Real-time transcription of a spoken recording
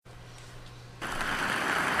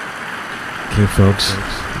Okay, folks.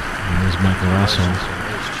 There's Michael Russell.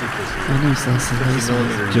 My name's Leslie.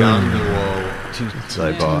 50mm Yongnuo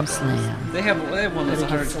Saiba. They have one that's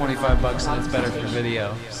 $125 and it's better for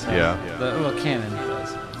video. So Yeah. Canon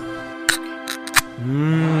does.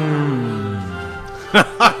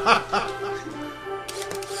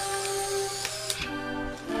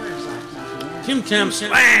 Tim Tam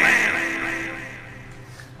Slam.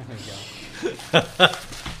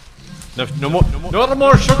 No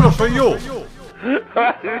more sugar for you.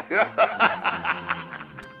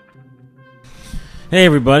 Hey,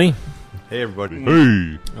 everybody. Hey, everybody.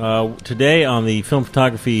 Hey. Today on the Film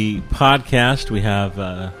Photography Podcast, we have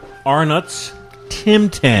Arnott's Tim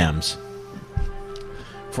Tams.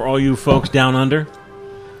 For all you folks down under,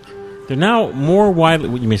 they're now more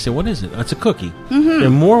widely... You may say, what is it? It's a cookie. Mm-hmm. They're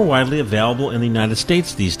more widely available in the United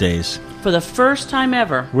States these days. For the first time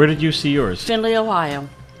ever, Where did you see yours? Findlay, Ohio.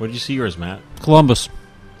 Where did you see yours, Matt? Columbus.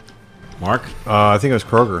 Mark? I think it was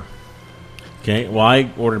Kroger. Okay, well, I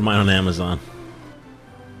ordered mine on Amazon.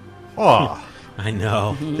 Oh, I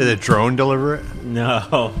know. did a drone deliver it?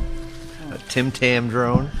 No. A Tim Tam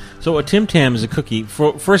drone? So a Tim Tam is a cookie.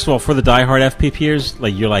 First of all, for the diehard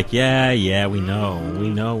FPPers, you're like, yeah, we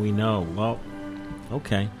know. Well,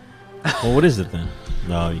 okay. Well, what is it then?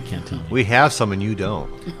 No, you can't tell me. We have some and you don't.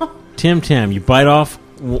 Tim Tam, you bite off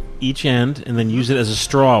each end and then use it as a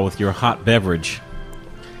straw with your hot beverage.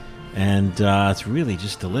 And it's really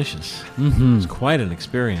just delicious. Mm-hmm. It's quite an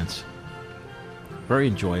experience. Very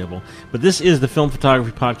enjoyable. But this is the Film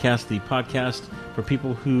Photography Podcast, the podcast for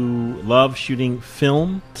people who love shooting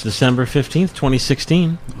film. It's December 15th,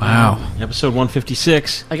 2016. Wow. Episode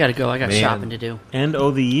 156. I gotta go. I got Man. shopping to do. End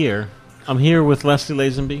of the year. I'm here with Leslie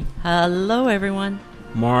Lazenby, Hello, everyone.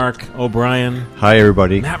 Mark O'Brien, Hi,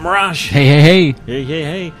 everybody. Matt Marash. Hey.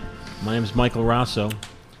 Hey. My name's Michael Rosso.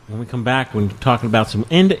 When we come back, we're talking about some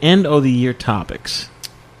end of the year topics.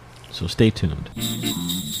 So stay tuned.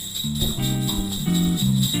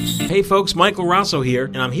 Hey folks, Michael Rosso here,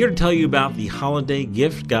 and I'm here to tell you about the holiday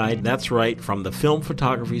gift guide. That's right, from the Film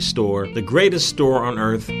Photography Store, the greatest store on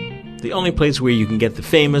earth, the only place where you can get the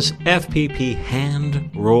famous FPP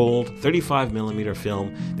hand-rolled 35mm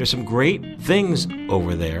film. There's some great things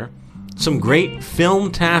over there, some great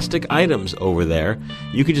film-tastic items over there.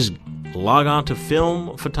 You can just log on to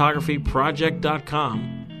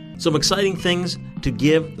filmphotographyproject.com. Some exciting things to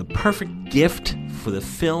give the perfect gift for the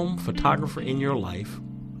film photographer in your life.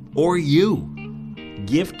 Or you.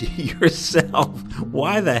 Gift yourself.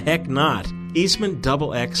 Why the heck not? Eastman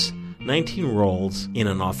XX 19 rolls in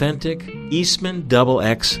an authentic Eastman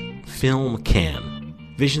XX film can.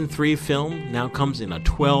 Vision 3 film now comes in a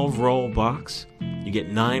 12-roll box. You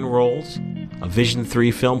get 9 rolls of Vision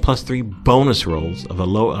 3 film plus 3 bonus rolls of a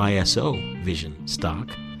low ISO Vision stock.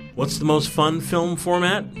 What's the most fun film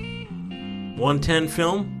format? 110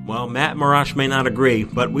 film? Well, Matt Marash may not agree,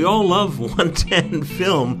 but we all love 110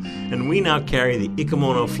 film, and we now carry the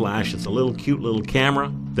Ikemono Flash. It's a little cute little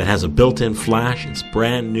camera that has a built-in flash. It's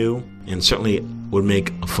brand new, and certainly would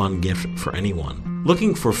make a fun gift for anyone.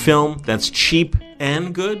 Looking for film that's cheap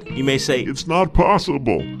and good? You may say, It's not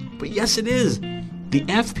possible. but yes it is. The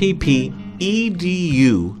FPP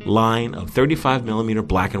EDU line of 35mm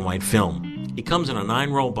black and white film. It comes in a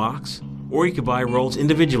 9-roll box, or you could buy rolls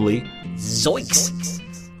individually. Zoinks!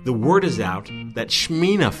 The word is out that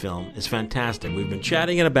Shmina film is fantastic. We've been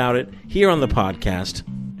chatting about it here on the podcast.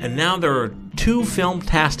 And now there are 2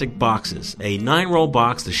 film-tastic boxes. A 9-roll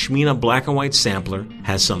box, the Shmina black and white sampler,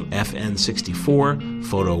 has some FN64,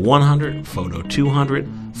 Photo 100, Photo 200,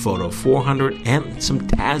 Photo 400, and some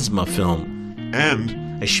Tasma film. And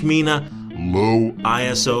A Shmina low.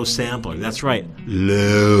 ISO sampler. That's right,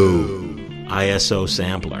 low ISO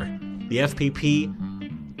sampler. The FPP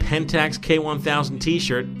Pentax K1000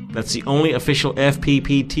 t-shirt, that's the only official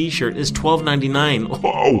FPP t-shirt, is $12.99.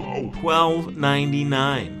 Whoa.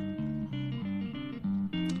 $12.99.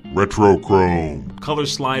 Retrochrome. Color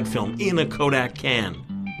slide film in a Kodak can.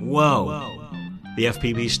 Whoa. The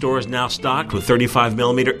FPP store is now stocked with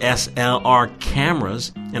 35mm SLR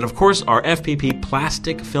cameras, and of course our FPP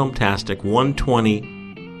Plastic Filmtastic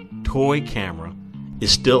 120 toy camera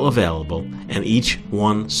is still available, and each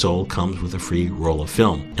one sold comes with a free roll of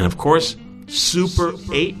film. And of course, Super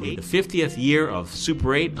 8, the 50th year of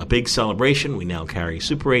Super 8, a big celebration. We now carry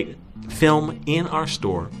Super 8 film in our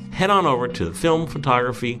store. Head on over to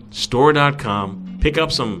filmphotographystore.com, pick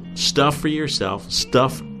up some stuff for yourself,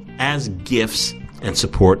 stuff as gifts, and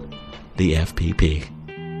support the FPP.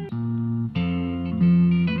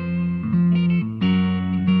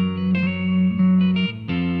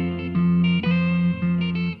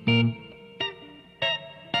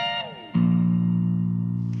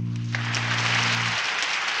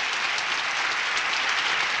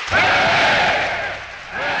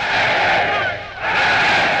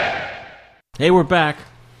 Hey, we're back.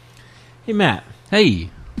 Hey, Matt.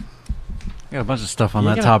 Hey. Got a bunch of stuff on You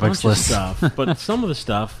that got a topics bunch of list. stuff, but some of the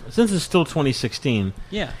stuff, since it's still 2016,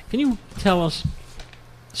 Yeah. can you tell us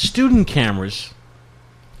student cameras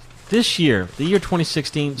this year, the year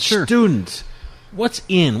 2016? Sure. Students, what's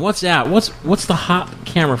in? What's out? What's the hot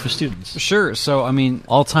camera for students? Sure. So, I mean,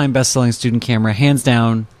 all-time best-selling student camera, hands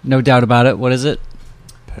down, no doubt about it. What is it?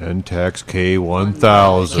 Pentax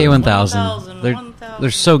K1000. K1000.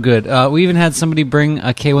 They're so good. We even had somebody bring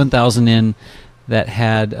a K1000 in that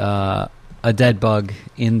had a dead bug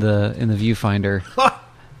in the viewfinder,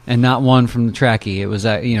 and not one from the Tracky. It was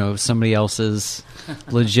somebody else's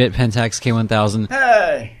legit Pentax K1000.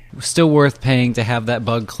 Hey! Still worth paying to have that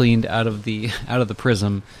bug cleaned out of the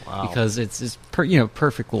prism, Wow. because it's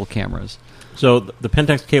perfect little cameras. So the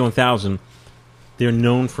Pentax K1000, they're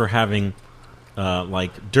known for having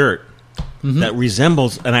like dirt that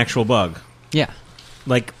resembles an actual bug. Yeah.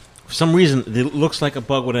 Like, for some reason, it looks like a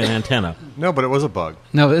bug with an antenna. No, but it was a bug.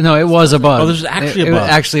 No, it was a bug. Oh, there's actually a It was bug.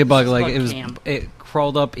 actually a bug. Like bug it was, cam. it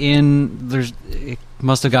crawled up in. It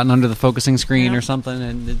must have gotten under the focusing screen Yeah. or something,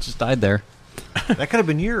 and it just died there. That could have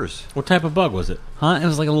been years. What type of bug was it? Huh? It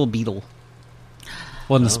was like a little beetle.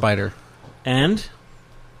 Wasn't a spider. And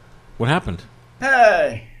what happened?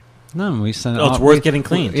 Hey! No, we sent it Oh, it's off. worth getting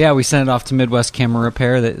cleaned. Yeah, we sent it off to Midwest Camera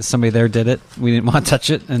Repair. That somebody there did it. We didn't want to touch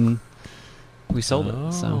it, and we sold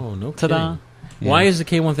it. So, Oh, no ta-da! kidding. Why is the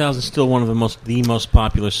K1000 still one of the most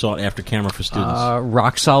popular sought-after camera for students?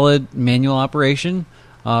 Rock solid manual operation,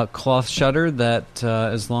 cloth shutter that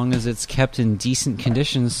as long as it's kept in decent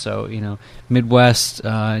conditions, so Midwest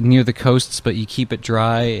near the coasts, but you keep it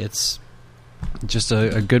dry, it's just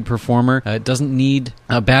a good performer. It doesn't need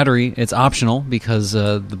a battery. It's optional because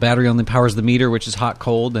the battery only powers the meter, which is hot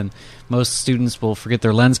cold, and most students will forget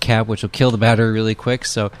their lens cap, which will kill the battery really quick.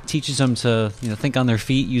 So it teaches them to think on their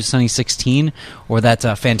feet, use Sunny 16 or that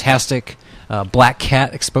fantastic Black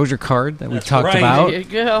Cat exposure card that we've That's talked right. about, There you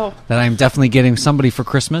go. that I'm definitely getting somebody for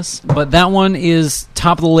Christmas. But that one is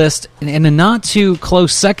top of the list. And a not too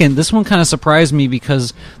close second, this one kind of surprised me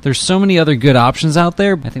because there's so many other good options out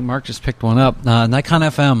there. I think Mark just picked one up. Nikon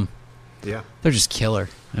FM. Yeah. They're just killer.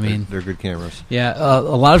 I mean, They're good cameras. yeah, a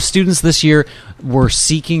lot of students this year were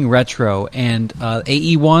seeking retro, and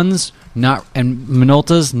AE1s and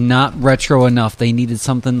Minoltas not retro enough. They needed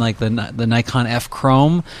something like the Nikon F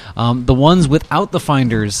Chrome. The ones without the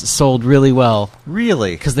finders sold really well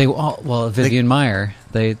Really? because Vivian Meyer.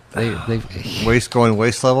 They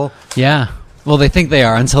Waist level? yeah. Well, they think they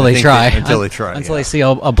are until they think try. until they try, Until yeah. they see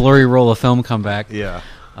a blurry roll of film come back. Yeah.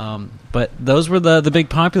 But those were the big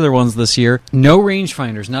popular ones this year. No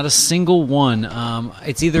rangefinders, not a single one.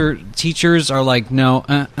 It's either teachers are like, no,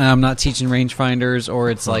 I'm not teaching rangefinders, or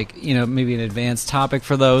it's like maybe an advanced topic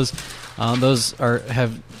for those. Those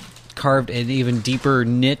have carved an even deeper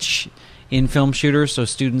niche in film shooters, so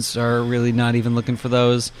students are really not even looking for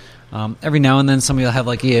those. Every now and then somebody will have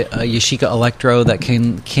like a Yashica Electro that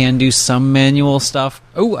can do some manual stuff.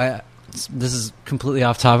 This is completely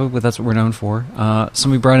off topic, but that's what we're known for.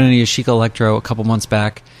 Somebody brought in a Yashica Electro a couple months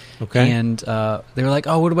back, Okay. and they were like,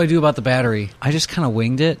 "Oh, what do I do about the battery?" I just kind of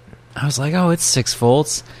winged it. I was like, "Oh, it's 6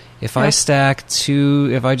 volts. If I just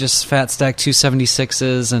fat stack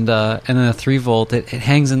 276s and then a 3 volt, it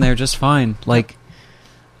hangs in there just fine." Like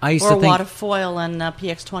I used Or to a think, wad of foil and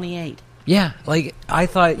PX28. yeah, like I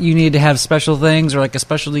thought you needed to have special things or like a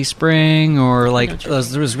specialty spring or like there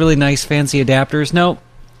was really nice fancy adapters. Nope.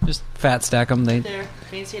 Just fat stack them. There,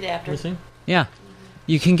 fancy adapter. Everything? Yeah,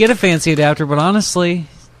 you can get a fancy adapter, but honestly,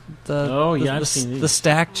 I've seen these. the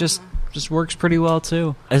stack just works pretty well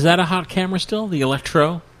too. Is that a hot camera still? The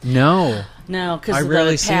Electro? No, No, I because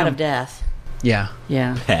rarely the see pad 'em. of death. yeah,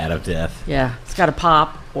 Yeah, Pad of death. yeah. It's got to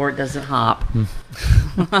pop or it doesn't hop.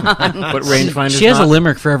 But rangefinder's she has hot? a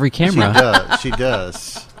limerick for every camera. She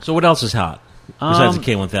does. So what else is hot besides the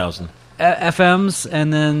K1000? FMs,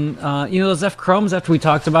 and then those F Chromes. After we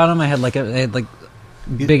talked about them, I had like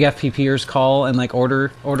big FPPers call and like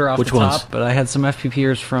order off Which the top. ones? But I had some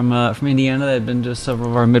FPPers from Indiana that had been to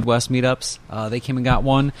several of our Midwest meetups. They came and got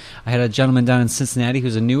one. I had a gentleman down in Cincinnati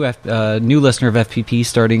who's a new listener of FPP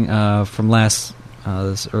starting from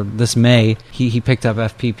this May. He picked up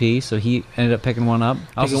FPP, so he ended up picking one up.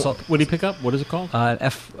 I also saw What did he pick up? What is it called?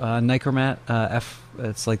 Nichromat F.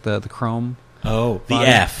 It's like the Chrome. Oh, the body.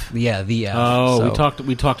 F. Yeah, the F. Oh, So-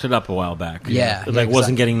 we talked it up a while back. Yeah, It yeah,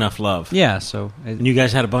 wasn't getting enough love. Yeah, so And you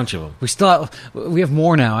guys had a bunch of them. we have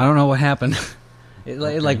more now. I don't know what happened. It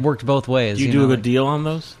like worked both ways. Do you do a like- good deal on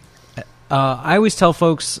those? I always tell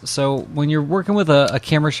folks, so when you're working with a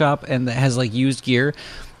camera shop and that has like used gear,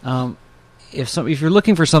 if you're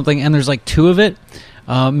looking for something and there's like 2 of it,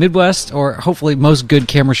 Midwest, or hopefully most good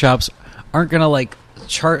camera shops, aren't going to like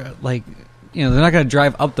chart like. They're not going to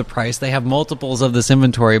drive up the price. They have multiples of this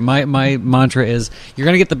inventory. My mantra is you're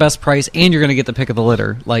going to get the best price and you're going to get the pick of the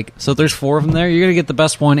litter. Like, so if there's 4 of them there, you're going to get the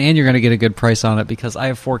best one and you're going to get a good price on it because I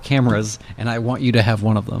have 4 cameras and I want you to have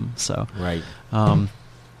one of them. So Right.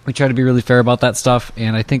 we try to be really fair about that stuff,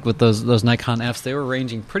 and I think with those Nikon Fs, they were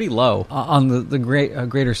ranging pretty low on the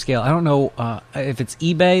greater scale. I don't know if it's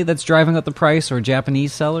eBay that's driving up the price or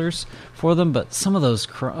Japanese sellers for them, but some of those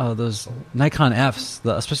Nikon Fs,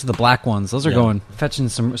 especially the black ones, those are fetching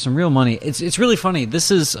some real money. It's really funny. This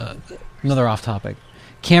is another off topic.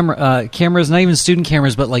 Cameras, not even student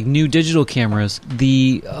cameras, but like new digital cameras.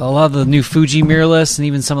 A lot of the new Fuji mirrorless and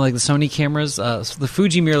even some of like the Sony cameras. The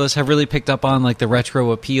Fuji mirrorless have really picked up on like the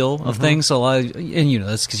retro appeal of things. So a lot of, and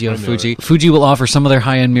that's because you have Fuji. Fuji will offer some of their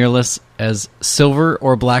high-end mirrorless as silver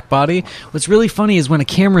or black body. What's really funny is when a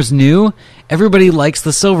camera's new, everybody likes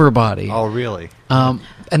the silver body. Oh, really? And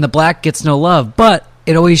the black gets no love, but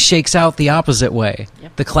it always shakes out the opposite way.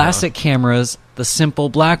 Yep. The classic cameras, the simple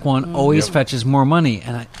black one, always fetches more money,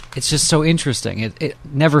 and it's just so interesting. It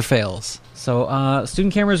never fails. So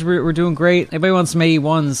student cameras, we're doing great. Everybody wants some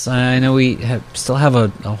AE1s. I know we still have a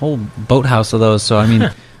whole boathouse of those, so I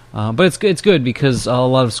mean... but it's good because a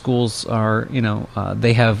lot of schools are,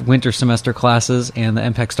 they have winter semester classes, and the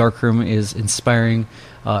MPEX Darkroom is inspiring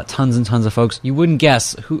tons and tons of folks. You wouldn't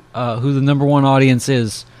guess who the number one audience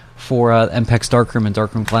is for MPEX Darkroom and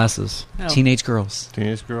Darkroom classes. Oh. Teenage girls.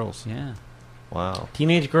 Teenage girls. Yeah. Wow.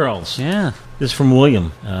 Teenage girls. Yeah. This is from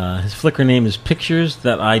William. His Flickr name is Pictures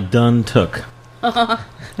That I Done Took.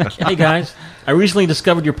 Hey guys, I recently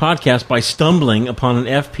discovered your podcast by stumbling upon an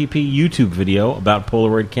FPP YouTube video about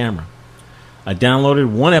Polaroid camera. I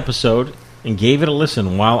downloaded one episode and gave it a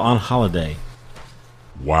listen while on holiday.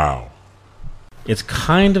 Wow. It's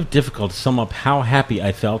kind of difficult to sum up how happy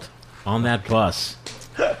I felt on that bus.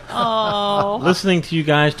 Oh. Listening to you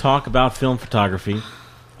guys talk about film photography,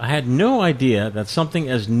 I had no idea that something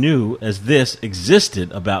as new as this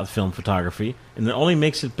existed about film photography, and it only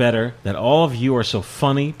makes it better that all of you are so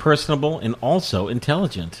funny, personable, and also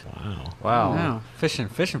intelligent. Wow. Wow. Fishing.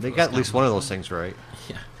 They got at least one of those things right.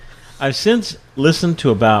 I've since listened to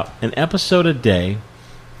about an episode a day.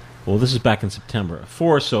 Well, this is back in September.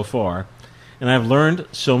 4 so far. And I've learned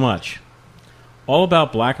so much. All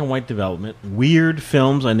about black and white development, weird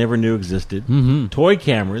films I never knew existed, toy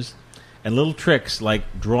cameras, and little tricks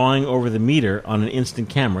like drawing over the meter on an instant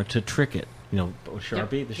camera to trick it.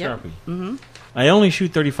 Sharpie? The Yep. Sharpie. Mm-hmm. I only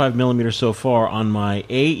shoot 35mm so far on my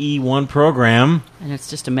AE1 program, And it's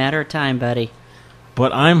just a matter of time, buddy.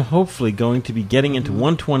 but I'm hopefully going to be getting into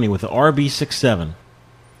 120 with the RB67.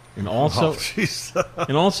 And also,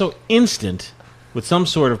 and also instant with some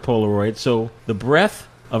sort of Polaroid, so the breadth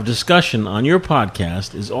of discussion on your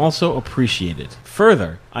podcast is also appreciated.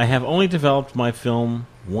 Further, I have only developed my film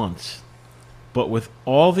once, but with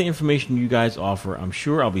all the information you guys offer, I'm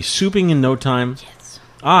sure I'll be souping in no time. Yes.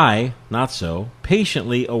 I, not so,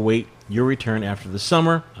 patiently await your return after the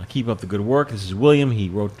summer. Keep up the good work. This is William. He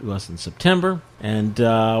wrote to us in September. And,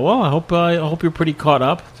 I hope you're pretty caught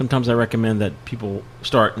up. Sometimes I recommend that people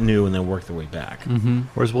start new and then work their way back. Mm-hmm.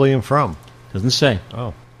 Where's William from? Doesn't say.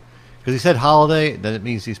 Oh. Because he said holiday, then it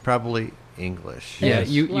means he's probably English. Yeah,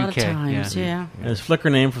 A lot UK. of times, yeah. And his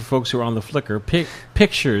Flickr name for folks who are on the Flickr,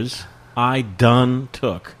 Pictures I Done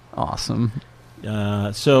Took. Awesome.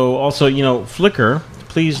 So also, Flickr,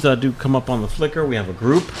 please do come up on the Flickr. We have a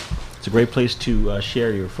group. It's a great place to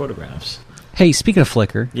share your photographs. Hey, speaking of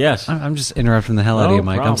Flickr, Yes. I'm just interrupting the hell out of No you,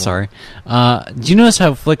 Mike. problem. I'm sorry. Do you notice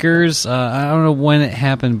how Flickr's, I don't know when it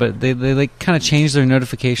happened, but they like kind of changed their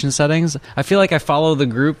notification settings? I feel like I follow the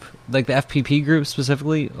group, like the FPP group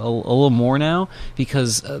specifically, a little more now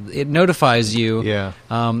because it notifies you. Yeah.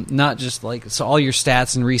 Not just so all your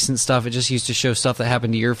stats and recent stuff, it just used to show stuff that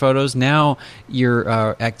happened to your photos. Now your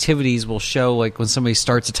activities will show like when somebody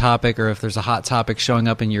starts a topic or if there's a hot topic showing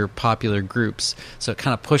up in your popular groups. So it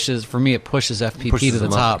kind of pushes FPP Pushes to the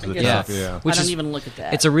them up top. to the Yeah. top, yeah. Which I don't is, even look at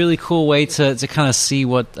that. it's a really cool way to kind of see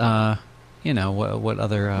what what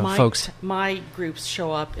other folks. My groups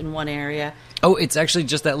show up in one area. Oh, it's actually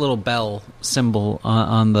just that little bell symbol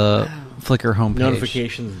on the Flickr homepage.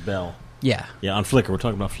 Notifications bell. Yeah, Yeah, on Flickr. We're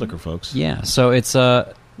talking about Flickr, folks. yeah. So it's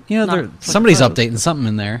Not somebody's Flickr. updating something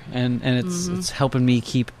in there, and it's helping me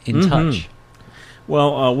keep in touch.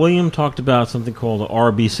 Well, William talked about something called a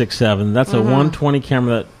RB67. That's a 120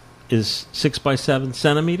 camera that is 6x7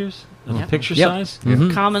 centimeters of Yep. picture Yep. size.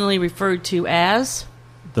 Mhm. Commonly referred to as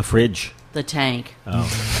The fridge. the tank. Oh.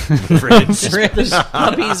 These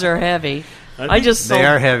puppies are heavy. I just sold. They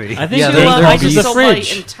are heavy. I think Yeah, they they're go I to just the sold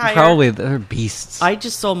fridge. my entire. Probably they're beasts. I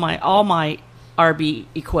just sold all my RB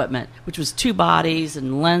equipment, which was 2 bodies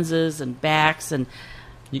and lenses and backs, and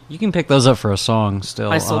You can pick those up for a song still.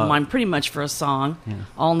 I sold mine pretty much for a song,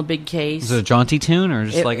 all in the big case. Is it a jaunty tune or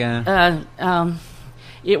just It- like a?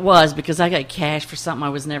 It was because I got cash for something I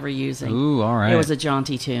was never using. Ooh, all right. It was a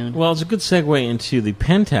jaunty tune. Well, it's a good segue into the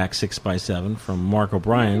Pentax 6x7 from Mark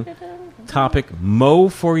O'Brien. Topic: Mow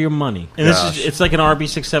for your money. And Gosh. it's like an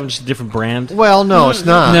RB67, just a different brand. Well, no, it's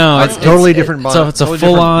not. No, it's it's- totally it's- different. so it's a totally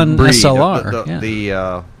different full-on breed. SLR,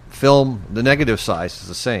 The film, the negative size is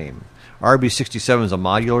the same. RB67 is a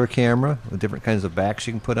modular camera with different kinds of backs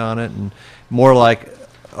you can put on it, and more like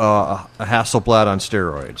a Hasselblad on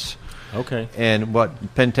steroids. Okay. And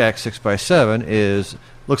what Pentax 6x7 is,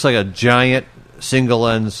 looks like a giant single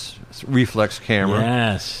lens reflex camera.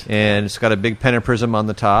 Yes. And it's got a big pentaprism on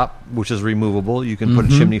the top, which is removable. You can put a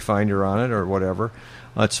chimney finder on it or whatever.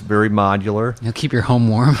 It's very modular. You'll keep your home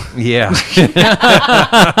warm. Yeah.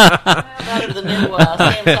 Better than new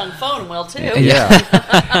Samsung phone will too.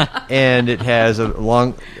 Yeah. And it has a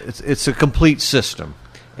long, it's a complete system.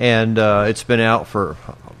 And it's been out for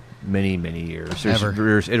many, many years. Ever.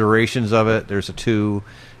 There's iterations of it. There's a 2,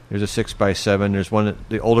 there's a 6x7. There's one that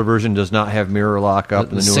the older version does not have mirror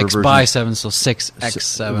lockup, and the newer version 6x7, so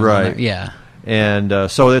 6x7. Right. Yeah.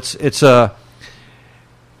 And so it's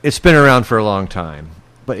been around for a long time,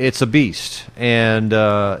 but it's a beast. And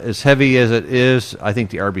as heavy as it is, I think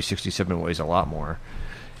the RB67 weighs a lot more.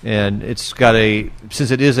 And it's got since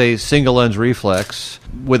it is a single lens reflex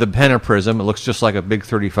with a pentaprism, it looks just like a big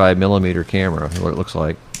 35 millimeter camera. What it looks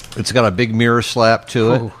like. It's got a big mirror slap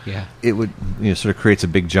to it. Oh, yeah. It would sort of creates a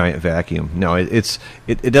big giant vacuum. No, it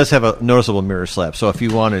does have a noticeable mirror slap. So if you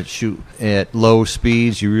want to shoot at low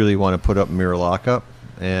speeds, you really want to put up mirror lockup,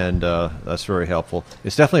 and that's very helpful.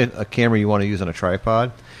 It's definitely a camera you want to use on a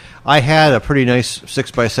tripod. I had a pretty nice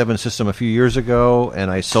 6x7 system a few years ago,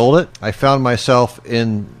 and I sold it. I found myself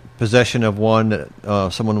in possession of one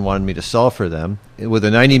that someone wanted me to sell for them with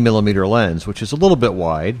a 90 millimeter lens, which is a little bit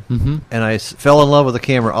wide. Mm-hmm. And I fell in love with the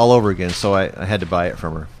camera all over again, so I had to buy it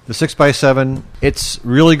from her. The 6x7, it's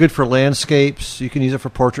really good for landscapes. You can use it for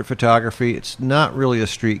portrait photography. It's not really a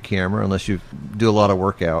street camera unless you do a lot of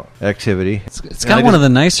workout activity. It's got one of the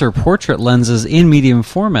nicer portrait lenses in medium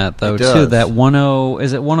format, though, It too. does. That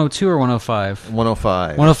is it 102 or 105?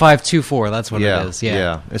 105. 105-24, that's what it is.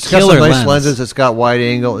 Yeah. It's got some nice lenses. It's got wide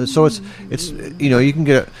angle. So it's you can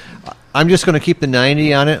get. I'm just going to keep the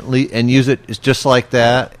 90 on it and use it. It's just like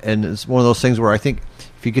that, and it's one of those things where I think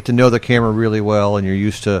if you get to know the camera really well and you're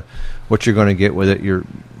used to what you're going to get with it, your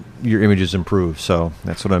images improve. So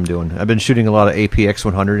that's what I'm doing. I've been shooting a lot of APX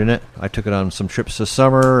 100 in it. I took it on some trips this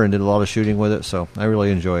summer and did a lot of shooting with it, so I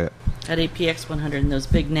really enjoy it. That APX 100 and those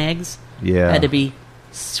big nags Yeah. had to be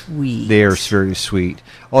sweet. They are very sweet.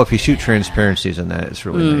 Oh, if you shoot transparencies in that, it's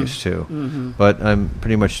really nice too. Mm-hmm. But I'm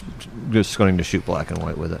pretty much just going to shoot black and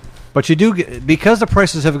white with it. But you do get, because the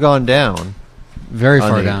prices have gone down. Very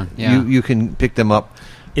far down. Yeah. You can pick them up.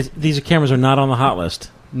 These cameras are not on the hot list.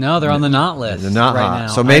 No, they're on the not list. They're not right hot. Now.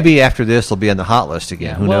 So maybe after this, they'll be on the hot list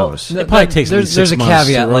again. Who knows? It probably takes there's them 6 a months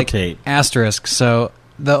caveat, to like rotate. asterisk. So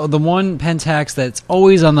the one Pentax that's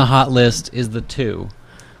always on the hot list is the 2.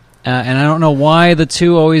 And I don't know why the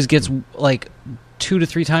 2 always gets like 2 to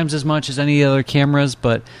 3 times as much as any other cameras,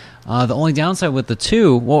 but the only downside with the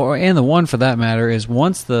 2, well, and the 1 for that matter, is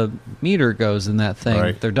once the meter goes in that thing,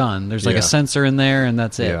 Right. they're done. There's like Yeah. a sensor in there, and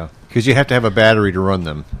that's it. Yeah, because you have to have a battery to run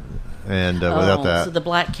them, and without that, So the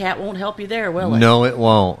Black Cat won't help you there, will it? no, it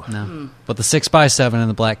won't. No. But the 6x7 and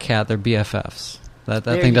the Black Cat, they're BFFs. That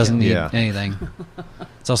There thing you doesn't go. need Yeah. anything.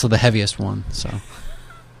 It's also the heaviest one, so.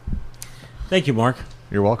 Thank you, Mark.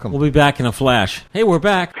 You're welcome. We'll be back in a flash. Hey, we're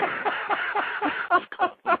back.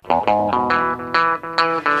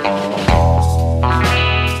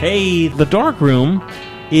 Hey, the Dark Room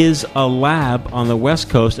is a lab on the West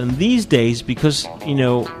Coast, and these days, because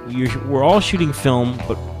we're all shooting film,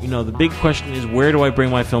 but the big question is, where do I bring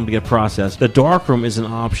my film to get processed? The Dark Room is an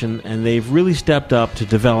option, and they've really stepped up to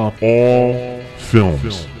develop All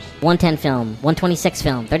films. 110 film, 126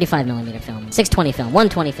 film, 35mm film, 620 film,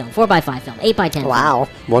 120 film, 4x5 film, 8x10 Wow.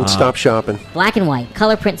 One-stop shopping. film, black and white,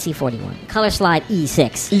 color print C41, color slide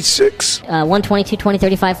E6, E6. 120, 220,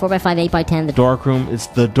 35, 4x5, 8x10. Dark Room. It's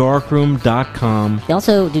thedarkroom.com. They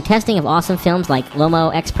also do testing of awesome films like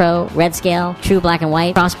Lomo X Pro, Red Scale, True Black and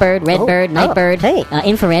White, Crossbird, Redbird, Nightbird, hey.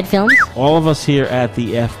 infrared films. All of us here at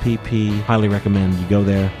the FPP highly recommend you go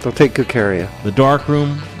there. They'll take good care of you.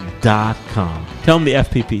 thedarkroom.com. Tell them the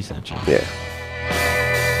FPP sent you. Yeah.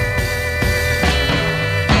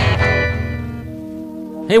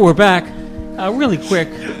 Hey, we're back. Really quick,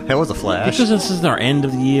 That was a flash. because this is our end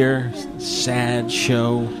of the year, sad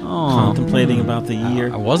show, contemplating about the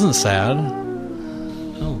year. I wasn't sad.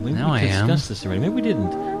 Oh, maybe Now we I am. discussed this already. Maybe we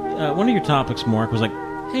didn't. One of your topics, Mark, was like,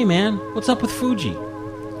 "Hey, man, what's up with Fuji?"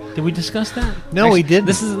 Did we discuss that? No, we didn't.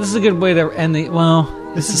 This is a good way to end the. Well,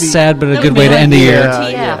 this would is be- sad, but a That good would way be to like end the year.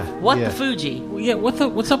 WTF. Yeah, What yeah. the Fuji? Well, yeah.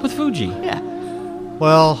 What's up with Fuji? Yeah.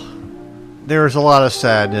 Well, there was a lot of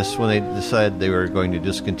sadness when they decided they were going to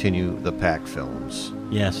discontinue the Pac films,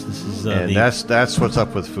 Yes, this is and that's what's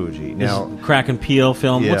up with Fuji now. Crack and Peel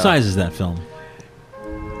film. Yeah. What size is that film?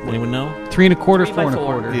 Anyone know? 3 1/4, 3 4 by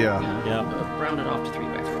 4. 1/4. Yeah. Yeah. Rounded off to 3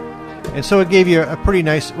 by 4. And so it gave you a pretty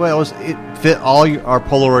nice. Well, it fit all our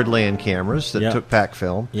Polaroid land cameras that Yep. took Pac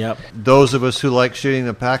film. Yep. Those of us who like shooting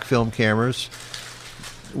the Pac film cameras,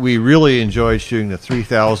 we really enjoyed shooting the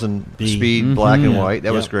 3000 B. speed black and Yeah. white.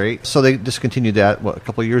 That was Yep. great. So they discontinued that a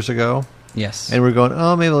couple of years ago, Yes. and we're going,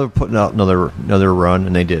 oh, maybe they're putting out another run,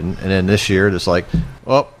 and they didn't. And then this year, it's like,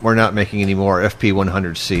 oh, we're not making any more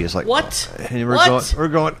FP100C. It's like What? And What? we're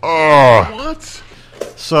going, oh, what?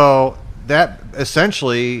 So that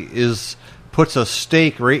essentially puts a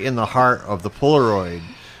stake right in the heart of the Polaroid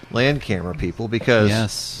land camera people, because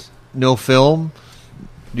Yes. no film,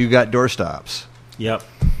 you got doorstops. Yep.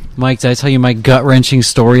 Mike, did I tell you my gut wrenching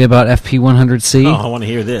story about FP100C? Oh, I want to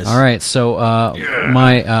hear this. All right, so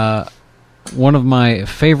my one of my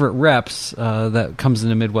favorite reps that comes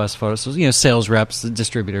into Midwest Photos, so sales reps,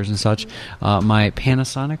 distributors, and such. My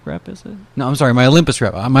Panasonic rep, is it? No, I'm sorry, my Olympus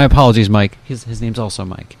rep. My apologies, Mike. His name's also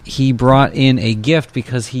Mike. He brought in a gift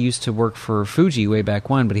because he used to work for Fuji way back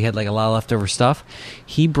when, but he had like a lot of leftover stuff.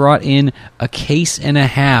 He brought in a case and a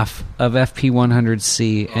half of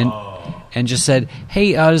FP100C and just said,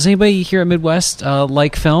 "Hey, does anybody here at Midwest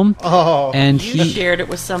like film?" Oh, And You he shared it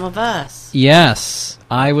with some of us. Yes,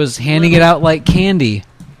 I was handing it out like candy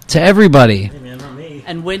to everybody. Man, not me.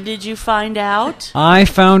 And when did you find out? I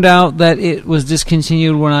found out that it was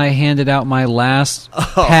discontinued when I handed out my last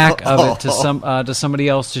pack of it to somebody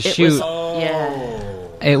else to It shoot. Yeah.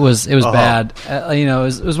 It was bad. It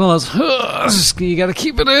was one of those. You got to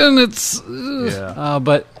keep it in. It's Yeah.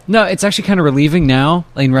 but no, it's actually kind of relieving now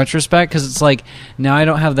in retrospect, because it's like now I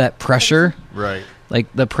don't have that pressure. right. Like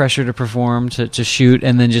the pressure to perform, to shoot,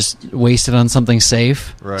 and then just waste it on something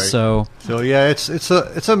safe. Right. So So yeah, it's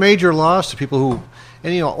a major loss to people who,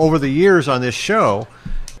 and over the years on this show,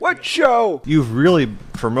 What show? you've really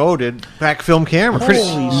promoted Pac film cameras.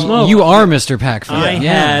 Holy smoke. you are Mr. Pac-Man. I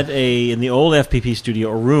yeah. had in the old FPP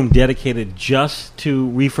studio, a room dedicated just to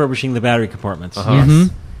refurbishing the battery compartments.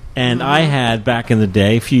 And I had, back in the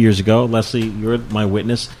day, a few years ago, Leslie, you're my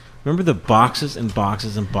witness, remember the boxes and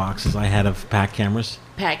boxes and boxes I had of Pac cameras?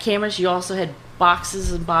 Pack cameras. You also had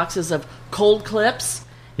boxes and boxes of cold clips.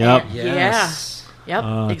 Yep. And- Yes.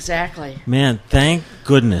 Yeah. Yep. Exactly. Man, thank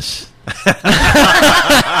goodness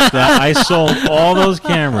that I sold all those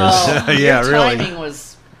cameras. Oh, Yeah, your really. timing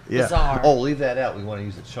was Yeah. bizarre. Oh, leave that out. We want to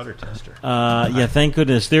use the shutter tester. Yeah, thank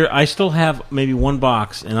goodness. I still have maybe one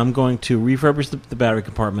box, and I'm going to refurbish the battery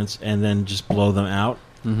compartments and then just blow them out.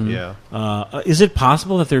 Yeah. Is it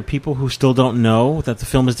possible that there are people who still don't know that the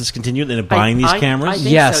film is discontinued and are buying these I cameras?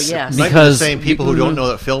 think Yes, so, yes. Might be the because same people who don't know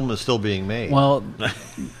that film is still being made. Well,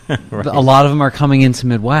 a lot of them are coming into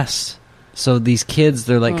Midwest. So these kids,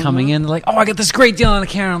 they're like coming in, they're like, "Oh, I got this great deal on a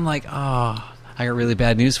camera." I'm like, "Oh, I got really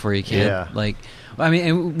bad news for you, kid." Yeah. Like, I mean,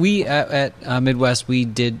 and we at Midwest, we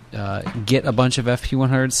did get a bunch of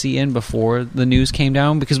FP100C in before the news came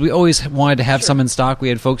down, because we always wanted to have some in stock. We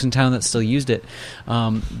had folks in town that still used it,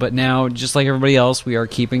 but now, just like everybody else, we are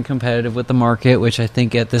keeping competitive with the market, which I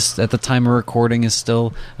think at the time of recording is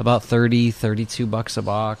still about $32 a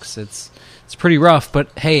box. It's pretty rough, but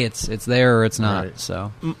hey, it's there or it's not. Right.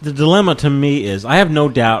 So The dilemma to me is I have no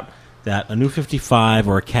doubt that a new 55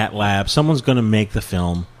 or a Cat Lab, someone's going to make the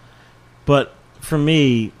film. But for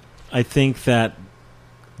me, I think that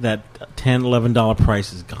 $10, $11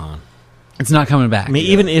 price is gone. it's not coming back. I mean,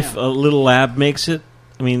 even if a little lab makes it,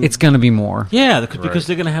 I mean, It's going to be more. yeah, because Right.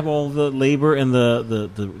 they're going to have all the labor and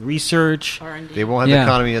the research. R&D. they won't have Yeah. the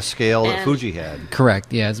economy of scale that And- Fuji had.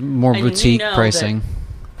 Correct. Yeah, it's more And we boutique know pricing.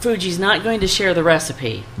 Fuji's not going to share the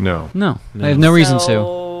recipe. No. No, I have no reason to.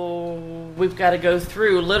 So we've got to go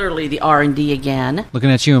through literally the R&D again. Looking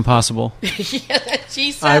at you, impossible.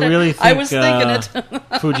 She said I it. really think I was thinking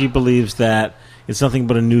it. Fuji believes that it's nothing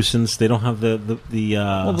but a nuisance. They don't have the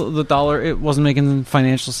Well, the dollar, it wasn't making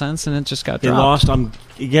financial sense, and it just got they dropped. lost.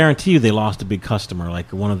 I guarantee you, they lost a big customer,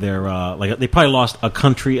 like one of their like they probably lost a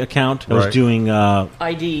country account that Right. was doing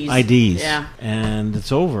IDs. Yeah. and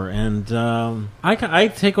it's over. And I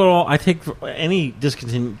take any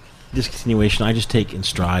discontinuation I just take in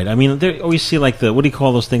stride. I mean, there always see like what do you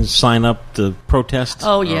call those things? Sign up the protests.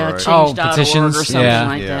 Oh yeah, All right. change.org petitions. or something Yeah.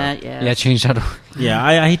 like Yeah. that. Yeah. Yeah, change.org. Yeah,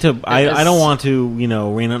 I hate to. I Because- don't want to,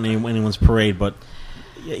 rain on anyone's parade, but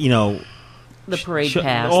The parade sh-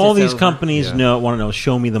 passed. all it's these over. companies Yeah. want to know.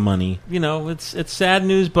 Show me the money. It's sad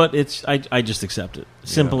news, but I just accept it.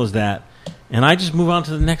 Simple as that, and I just move on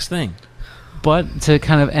to the next thing. But to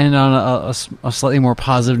kind of end on a slightly more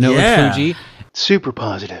positive note Yeah. with Fuji, Super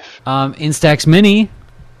positive. Instax Mini,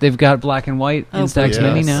 they've got black and white Oh, Instax Yes,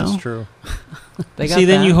 Mini now. that's true. They got See,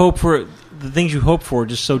 then that. you hope for the things you hope for are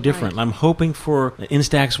just so different. Right. I'm hoping for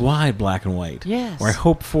Instax wide black and white. Yes. Or I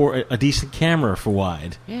hope for a decent camera for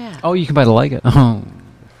wide. Yeah. Oh, you can buy the Leica. Oh.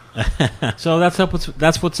 So that's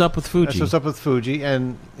what's up with Fuji. That's what's up with Fuji,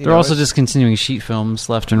 and They're also discontinuing sheet films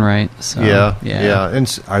left and right. So, yeah.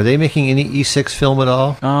 And are they making any E6 film at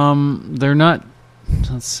all? They're not.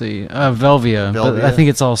 Let's see, Velvia. But Velvia? I think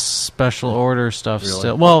it's all special order stuff Really?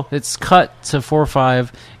 still. Well, it's cut to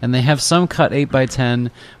 4:5, and they have some cut 8x10.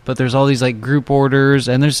 But there's all these like group orders,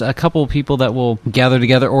 and there's a couple of people that will gather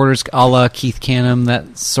together orders, a la Keith Canham,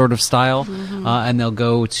 that sort of style, and they'll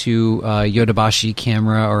go to Yodobashi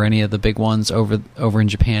Camera or any of the big ones over in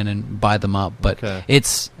Japan and buy them up. But Okay.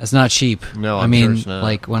 it's not cheap. No, I I'm mean, sure it's not.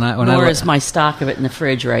 like when I Nor is my stock of it in the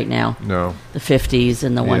fridge right now. No. The 50s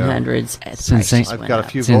and the Yeah. 100s. It's insane. I've got a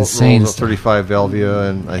few It's rolls insane of stuff. 35 Velvia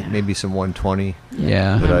and maybe some 120.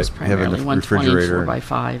 Yeah. That Mine I was have in primarily the 120 refrigerator.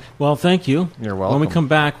 4x5. Well, thank you. You're When we welcome. come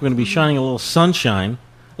back, we're going to be shining a little sunshine.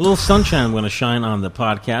 A little sunshine I'm going to shine on the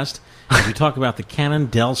podcast as we talk about the Canon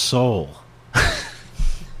Del Sol.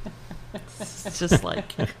 It's just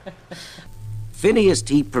like Phineas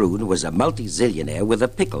T. Prune was a multi-zillionaire with a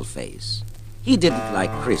pickle face. He didn't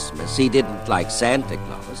like Christmas, he didn't like Santa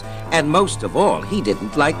Claus, and most of all, he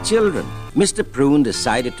didn't like children. Mr. Prune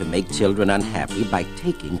decided to make children unhappy by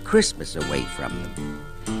taking Christmas away from them.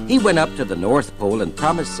 He went up to the North Pole and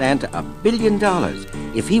promised Santa $1 billion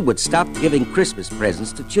if he would stop giving Christmas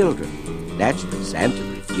presents to children. Naturally, Santa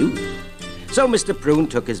refused. So Mr. Prune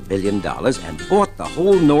took his $1 billion and bought the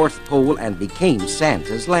whole North Pole and became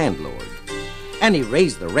Santa's landlord. And he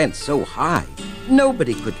raised the rent so high,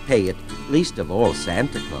 nobody could pay it, least of all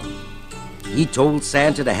Santa Claus. He told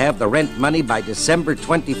Santa to have the rent money by December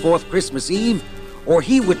 24th, Christmas Eve, or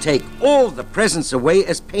he would take all the presents away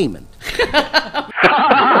as payment.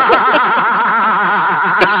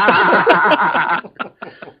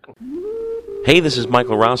 Hey, this is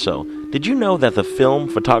Michael Rosso. Did you know that the Film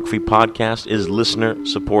Photography Podcast is listener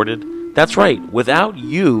supported? That's right. Without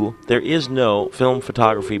you, there is no Film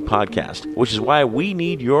Photography Podcast, which is why we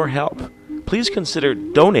need your help. Please consider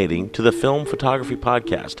donating to the Film Photography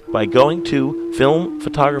Podcast by going to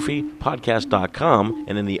filmphotographypodcast.com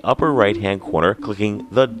and in the upper right-hand corner, clicking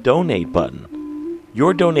the Donate button.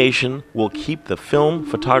 Your donation will keep the Film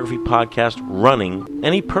Photography Podcast running.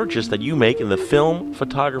 Any purchase that you make in the Film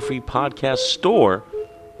Photography Podcast store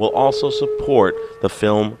will also support the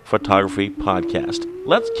Film Photography Podcast.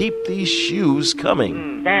 Let's keep these shoes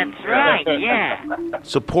coming. That's right, yeah.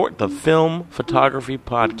 Support the Film Photography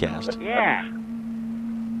Podcast. Yeah.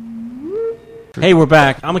 Hey, we're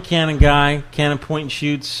back. I'm a Canon guy. Canon point and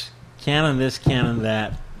shoots. Canon this, Canon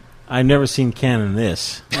that. I've never seen Canon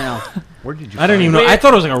this. no. Where did you I don't find even know. it? I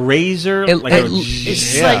thought it was like a razor. It, like it, a,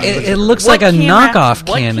 It's Yeah. like it looks what like a camera- knockoff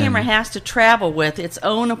What Canon. camera has to travel with its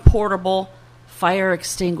own portable fire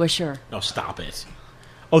extinguisher? oh, stop it.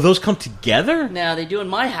 Oh, those come together? No, they do in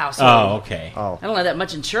my household. Oh, okay. Oh, I don't have that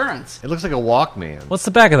much insurance. it looks like a Walkman. What's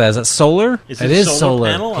the back of that? Is that solar? Is it it is solar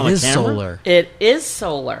solar. panel on It a is camera? solar. It is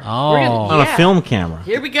solar. Oh. We're On a film camera.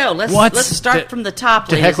 Here we go. Let's What? start from the top,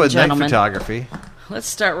 To ladies heck and with night gentlemen. photography. Let's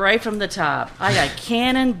start right from the top. I got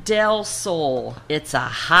Canon Del Sol. It's a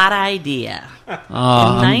hot idea. In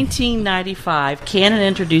 1995, Canon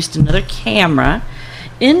introduced another camera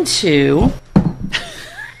into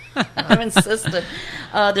I'm insistent.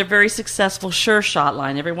 Their very successful Sure Shot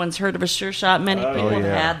line. Everyone's heard of a Sure Shot. Many people have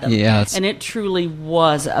had them. Yeah, it's- And it truly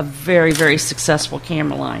was a very, very successful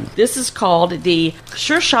camera line. This is called the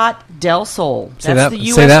Sure Shot Del Sol. Say That's that- the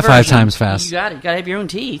US say that 5 version. times fast. You got it. You got to have your own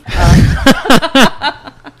teeth.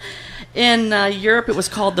 In Europe, it was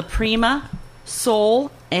called the Prima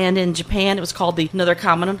Sol, and in Japan, it was called the another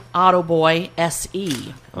common one, Autoboy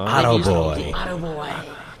SE. Autoboy. Autoboy.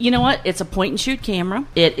 You know what? It's a point-and-shoot camera.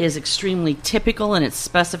 It is extremely typical in its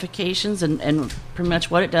specifications and pretty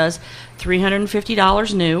much what it does.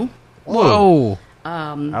 $350 new. Whoa.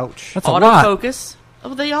 Ouch. That's a lot. Autofocus.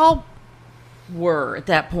 Oh, they all were at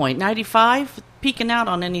that point. 95, peeking out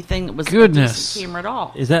on anything that was a Goodness. decent camera at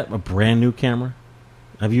all. Is that a brand new camera?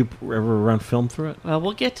 Have you ever run film through it? Well,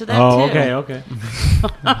 we'll get to that too. Okay.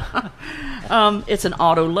 It's an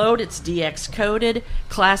auto load. It's DX coded,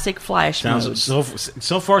 classic flash mode. Sounds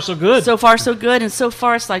so far so good. So far so good, and so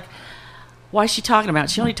far it's like, why is she talking about it?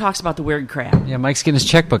 She only talks about the weird crap. Yeah, Mike's getting his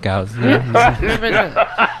checkbook out.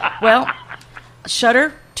 Well,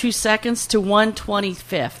 shutter 2 seconds to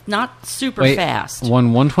 1/25th, not super fast.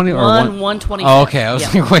 1/120 or 1/125th. Oh, okay. I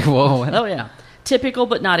was like, wait, whoa. Oh yeah, typical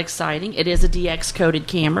but not exciting. It is a DX coded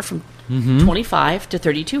camera from 25 to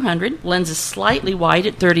 3200. Lens is slightly wide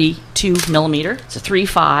at 32 millimeter. It's a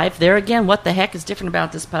 3.5. There again, what the heck is different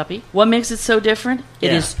about this puppy? What makes it so different?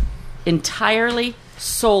 It is entirely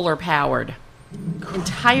solar powered.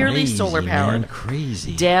 Entirely solar powered. Man,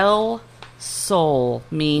 crazy. Del Sol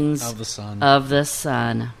means Of the sun. Of the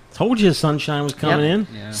sun. Told you the sunshine was coming in.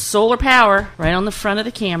 Yeah. Solar power right on the front of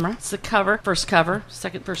the camera. It's the cover, first cover,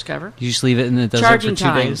 first cover. You just leave it in the desert Charging for 2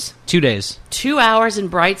 times. days. 2 days. 2 hours in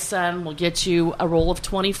bright sun will get you a roll of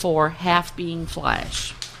 24, half being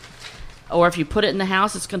flash. Or if you put it in the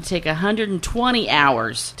house, it's going to take 120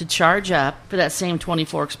 hours to charge up for that same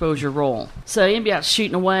 24 exposure roll. So you'd be out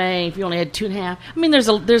shooting away if you only had 2.5. I mean, there's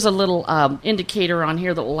a little indicator on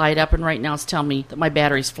here that will light up, and right now it's telling me that my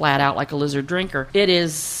battery's flat out like a lizard drinker. It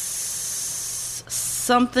is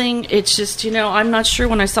something. It's just, I'm not sure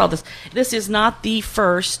when I saw this. This is not the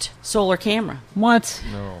first solar camera. What?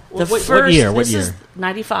 No. What year? This is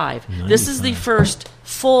 95. This is the first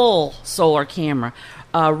full solar camera.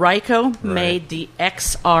 Ryko made the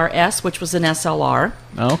XRS, which was an SLR,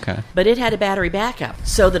 Oh, okay. but it had a battery backup,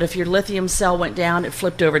 so that if your lithium cell went down, it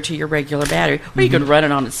flipped over to your regular battery, or you could run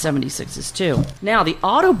it on its 76s too. Now, the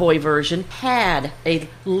Autoboy version had a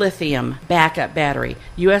lithium backup battery.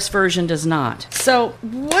 US version does not. So,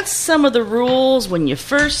 what's some of the rules when you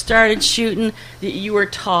first started shooting that you were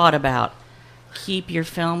taught about? Keep your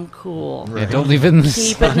film cool. Yeah, don't leave it in the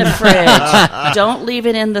Keep it in the fridge. Don't leave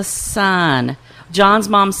it in the sun. John's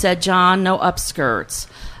mom said, John, no upskirts.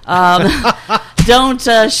 Don't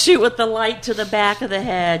shoot with the light to the back of the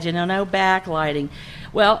head, no backlighting.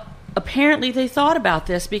 Well, apparently they thought about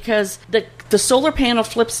this because the solar panel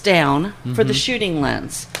flips down for the shooting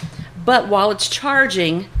lens. But while it's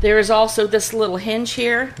charging, there is also this little hinge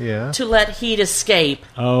here to let heat escape.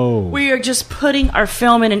 Oh. We are just putting our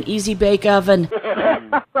film in an easy bake oven,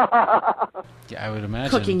 Yeah, I would imagine.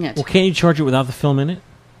 cooking it. Well, can't you charge it without the film in it?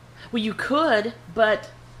 Well, you could, but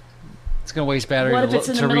It's going to waste battery what if it's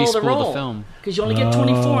in the middle of the re-spool roll? the film. Because you only get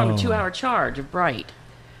 24 on a 2-hour charge of bright.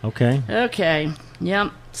 Okay. Okay,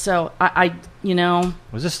 yep. So I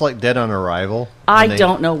Was this like Dead on Arrival? I When they-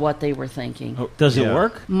 don't know what they were thinking. Oh, does it Yeah.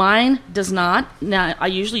 work? Mine does not. Now, I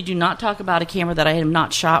usually do not talk about a camera that I have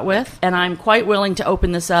not shot with, and I'm quite willing to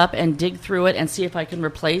open this up and dig through it and see if I can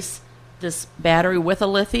replace this battery with a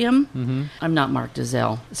lithium. Mm-hmm. I'm not Mark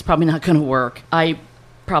Dizelle. It's probably not going to work. I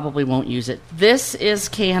probably won't use it. This is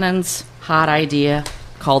Canon's hot idea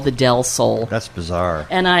called the Del Sol. That's bizarre.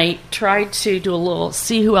 And I tried to do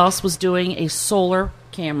see who else was doing a solar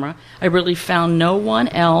camera. I really found no one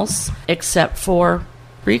else except for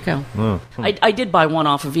Ricoh. I did buy one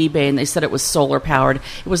off of eBay, and they said it was solar powered.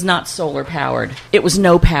 It was not solar powered. It was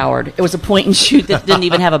no powered. It was a point and shoot that didn't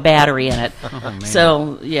even have a battery in it.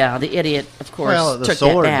 So yeah, the idiot, of course, Well, the took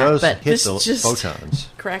solar that back. does But hit this the just photons.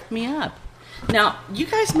 cracked me up. Now, you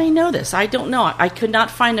guys may know this. I don't know. I could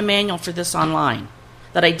not find a manual for this online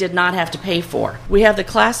that I did not have to pay for. We have the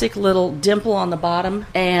classic little dimple on the bottom,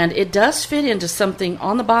 and it does fit into something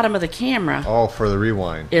on the bottom of the camera. Oh, for the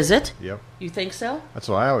rewind. Is it? Yep. You think so? That's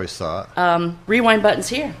what I always thought. Rewind button's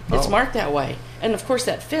here. It's Oh. marked that way. And of course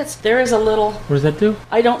that fits. There is a little, What does that do?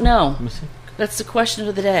 I don't know. Let me see. That's the question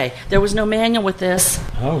of the day. There was no manual with this.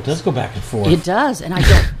 Oh, it does go back and forth. It does, and I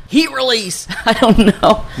don't. Heat release. I don't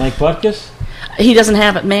know. Mike Butkus? He doesn't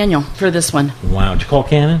have a manual for this one. Wow. Did you call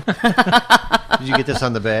Canon? Did you get this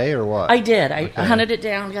on the bay or what? I did. I hunted it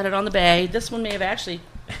down, got it on the bay. This one may have actually.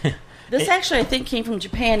 This actually, I think, came from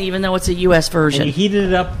Japan, even though it's a U.S. And version. you heated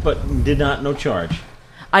it up, but did not, no charge.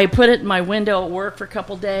 I put it in my window at work for a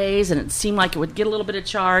couple days, and it seemed like it would get a little bit of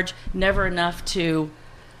charge, never enough to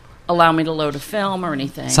allow me to load a film or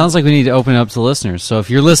anything. Sounds like we need to open it up to listeners. So if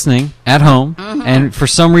you're listening at home, and for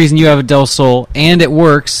some reason you have a Del Sol, and it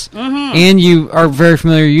works, and you are very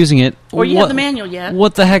familiar using it, Or you have the manual yet.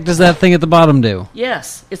 What the heck does that thing at the bottom do?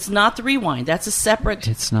 Yes, it's not the rewind. That's a separate.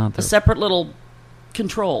 It's not a the. separate little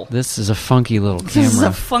control. This is a funky little This is a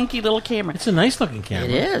camera. funky little camera. It's a nice looking camera.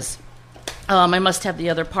 It is. I must have the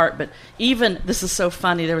other part, but even this is so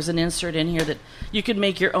funny. There was an insert in here that you could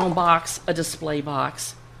make your own box a display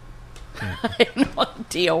box. I have no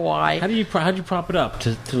idea why. How'd you prop it up?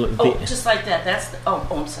 Just like that. That's the,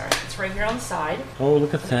 I'm sorry. It's right here on the side. Oh,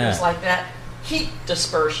 look at that. Just like that. Heat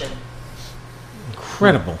dispersion.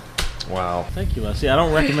 Incredible. Wow. Thank you, Leslie. I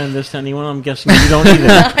don't recommend this to anyone. I'm guessing you don't either.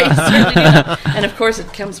 I certainly do not. And of course,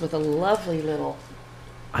 it comes with a lovely little.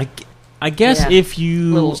 I guess if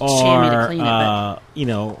you little chamois to are, clean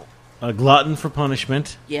it, a glutton for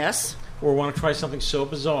punishment, yes, or want to try something so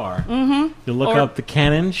bizarre, mm-hmm. you look up the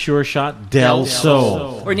Canon Sure Shot Del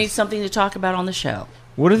Sol. Or need something to talk about on the show.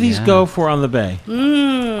 What do these go for on the Bay?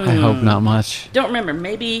 I hope not much. Don't remember.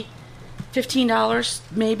 Maybe $15.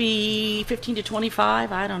 Maybe $15 to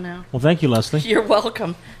 $25. I don't know. Well, thank you, Leslie. You're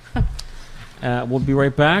welcome. We'll be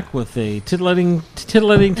right back with a titillating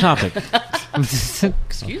topic.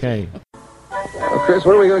 Excuse me. Well, Chris,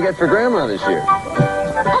 what are we going to get for Grandma this year?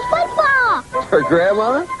 A football! For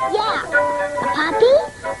Grandma? Yeah. A puppy?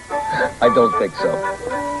 I don't think so.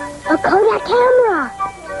 A Kodak camera.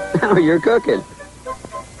 Now you're cooking.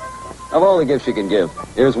 Of all the gifts you can give,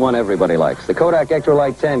 here's one everybody likes. The Kodak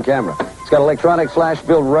Ectrolight 10 camera. It's got electronic flash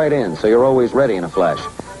built right in, so you're always ready in a flash.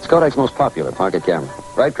 It's Kodak's most popular pocket camera.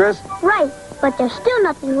 Right, Chris? Right, but there's still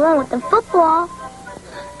nothing wrong with the football.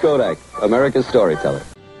 Kodak, America's storyteller.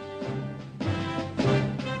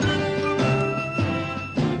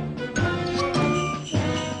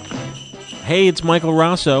 Hey, it's Michael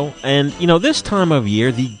Rosso, and this time of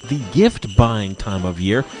year, the gift buying time of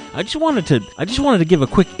year, I just wanted to give a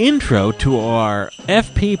quick intro to our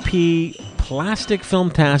FPP Plastic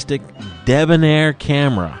Filmtastic Debonair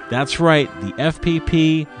camera. That's right, the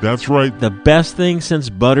FPP. That's right. The best thing since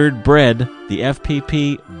buttered bread, the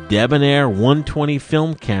FPP Debonair 120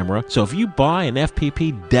 film camera. So if you buy an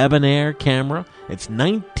FPP Debonair camera, it's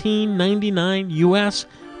 $19.99 US.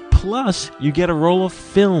 Plus, you get a roll of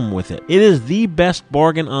film with it. It is the best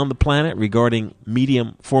bargain on the planet regarding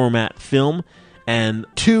medium format film. And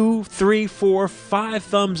 2, 3, 4, 5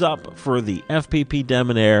 thumbs up for the FPP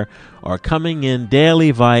Debonair are coming in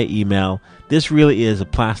daily via email. This really is a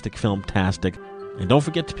plastic film-tastic. And don't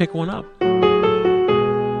forget to pick one up.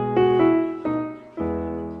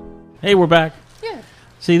 Hey, we're back. Yeah.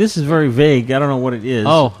 See, this is very vague. I don't know what it is.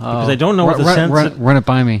 Because I don't know what the sense... Run it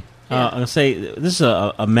by me. I'm going to say this is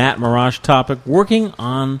a Matt Mirage topic. Working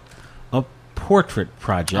on a portrait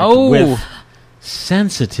project with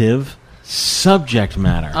sensitive subject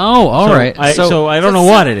matter. Oh, all right. So I don't know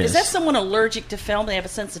what it is. Is that someone allergic to film? They have a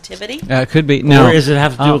sensitivity? It could be. No. Or does it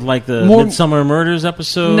have to do with like the Midsummer Murders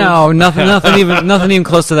episode? No, nothing even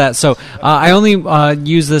close to that. So I only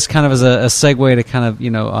use this kind of as a segue to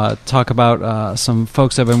kind of talk about some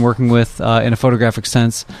folks I've been working with in a photographic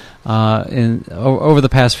sense over the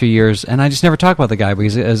past few years, and I just never talk about the guy, but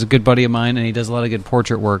he's a good buddy of mine, and he does a lot of good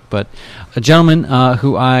portrait work. But a gentleman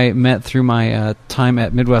who I met through my time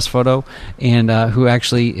at Midwest Photo, and who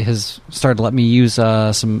actually has started to let me use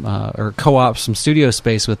or co-op some studio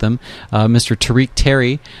space with him, Mr. Tariq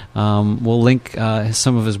Terry. We'll link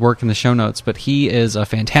some of his work in the show notes, but he is a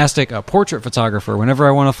fantastic portrait photographer. Whenever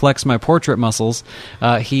I want to flex my portrait muscles,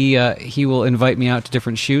 he will invite me out to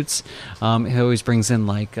different shoots. He always brings in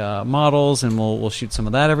like models, and we'll shoot some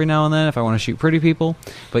of that every now and then if I want to shoot pretty people.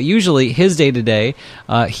 But usually his day-to-day,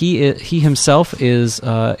 he himself is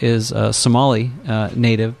Somali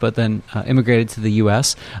native, but then immigrated to the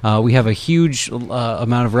U.S. We have a huge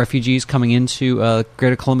amount of refugees coming into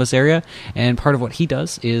Greater Columbus area, and part of what he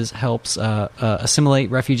does is helps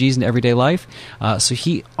assimilate refugees into everyday life. So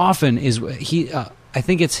he often is I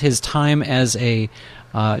think it's his time as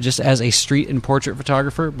just as a street and portrait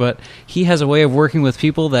photographer, but he has a way of working with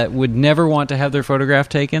people that would never want to have their photograph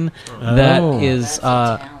taken. That is,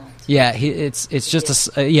 it's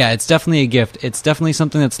it's definitely a gift. It's definitely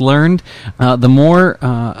something that's learned. The more,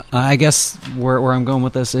 I guess, where I'm going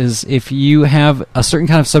with this is if you have a certain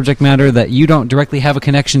kind of subject matter that you don't directly have a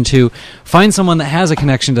connection to, find someone that has a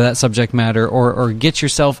connection to that subject matter, or get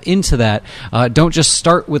yourself into that. Don't just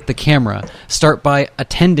start with the camera. Start by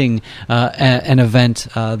attending an event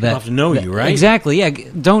that have to know you, right? Exactly. Yeah.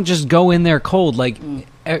 Don't just go in there cold. Like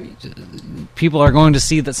people are going to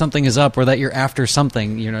see that something is up, or that you're after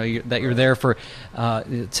something. That you're there for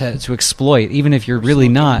to exploit, even if you're really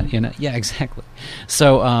not. Yeah, exactly.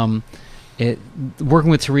 So,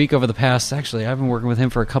 working with Tariq over the past, actually, I've been working with him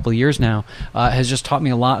for a couple of years now, has just taught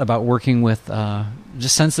me a lot about working with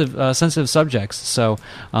just sensitive subjects. So,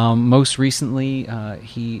 most recently,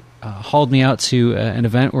 he hauled me out to an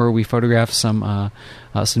event where we photographed some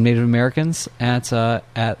some Native Americans at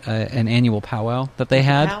an annual powwow that they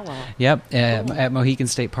had. Powwow. Yep, at Mohican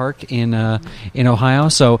State Park in Ohio.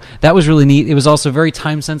 So that was really neat. It was also very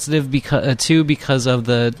time sensitive because of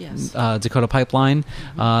the Dakota Pipeline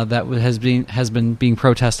that has been being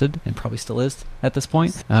protested and probably still is at this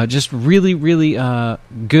point. Just really, really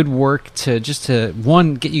good work to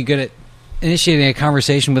get you good at initiating a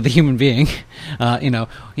conversation with a human being.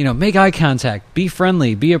 Make eye contact, be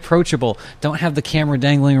friendly, be approachable. Don't have the camera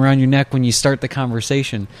dangling around your neck when you start the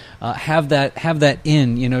conversation. Have that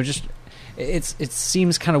in. Just it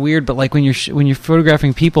seems kind of weird, but like when you're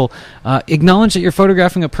photographing people, acknowledge that you're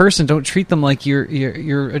photographing a person. Don't treat them like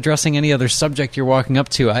you're addressing any other subject you're walking up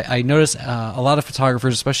to. I notice a lot of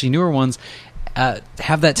photographers, especially newer ones,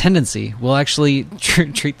 have that tendency. We'll actually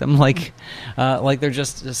treat them like they're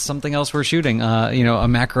just something else we're shooting, a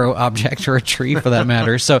macro object or a tree for that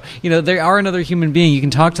matter. So, they are another human being. You can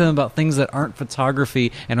talk to them about things that aren't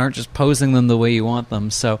photography and aren't just posing them the way you want them.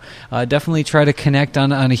 So definitely try to connect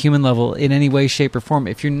on a human level in any way, shape, or form.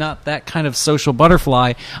 If you're not that kind of social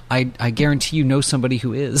butterfly, I guarantee you know somebody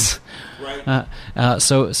who is. Right.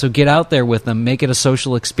 So get out there with them. Make it a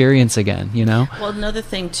social experience again, Well, another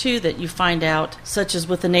thing, too, that you find out, such as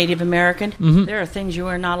with the Native American, there are things you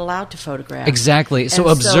are not allowed to photograph. Exactly. So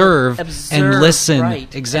observe and listen.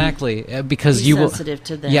 Right. Exactly. Because be you will sensitive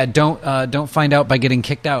to them. Yeah, don't find out by getting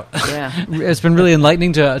kicked out. Yeah. It's been really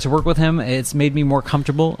enlightening to work with him. It's made me more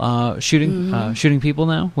comfortable shooting people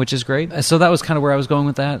now, which is great. So that was kind of where I was going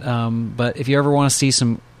with that. But if you ever want to see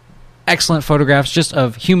some excellent photographs just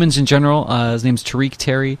of humans in general, his name's Tariq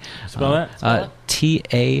Terry. Spell that.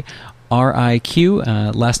 Tariq,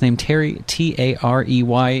 last name Terry,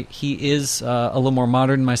 Tarey. He is a little more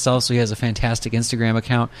modern than myself, so he has a fantastic Instagram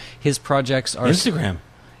account. His projects are Instagram.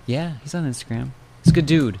 Yeah, he's on Instagram. He's a good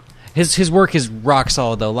dude. His work is rock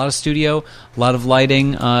solid, though. A lot of studio, a lot of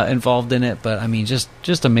lighting involved in it, but I mean, just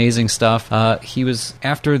amazing stuff. He was,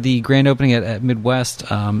 after the grand opening at Midwest,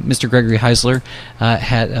 Mr. Gregory Heisler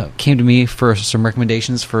came to me for some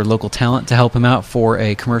recommendations for local talent to help him out for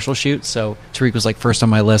a commercial shoot. So Tariq was like first on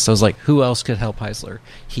my list. I was like, who else could help Heisler?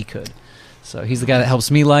 He could. So he's the guy that helps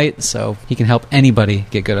me light, so he can help anybody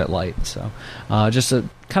get good at light. So just a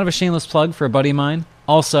kind of a shameless plug for a buddy of mine.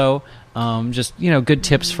 Also, good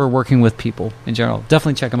tips for working with people in general.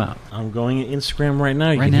 Definitely check him out. I'm going to Instagram right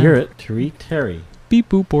now. You Right can now? hear it. Tariq Terry. Beep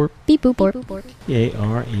boop borp. Beep boop borp.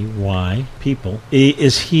 T-A-R-E-Y. People.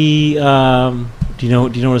 Is he? Do you know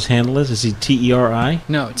what his handle is? Is he T-E-R-I?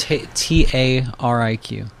 No,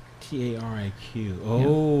 T-A-R-I-Q. T-A-R-I-Q.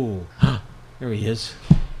 Oh, there he is.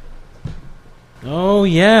 Oh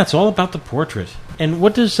yeah, it's all about the portrait. And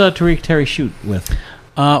what does Tariq Terry shoot with?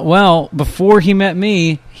 Well, before he met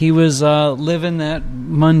me, he was living that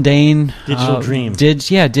mundane digital dream.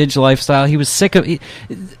 Dig lifestyle. He was sick of it.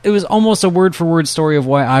 Was almost a word-for-word story of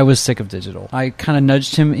why I was sick of digital. I kind of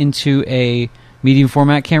nudged him into a medium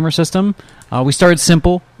format camera system. We started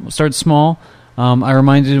simple, started small. I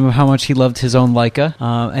reminded him of how much he loved his own Leica,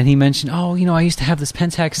 and he mentioned, I used to have this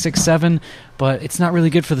Pentax 6.7, but it's not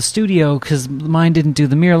really good for the studio because mine didn't do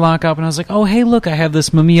the mirror lockup. And I was like, oh, hey, look, I have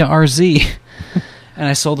this Mamiya RZ. And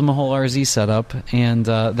I sold him a whole RZ setup, and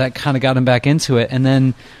that kind of got him back into it. And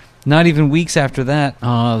then not even weeks after that, the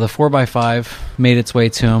 4x5 made its way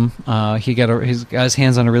to him. He got his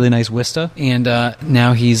hands on a really nice Vista, and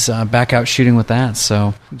now he's back out shooting with that.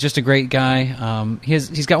 So just a great guy.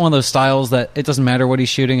 He's got one of those styles that it doesn't matter what he's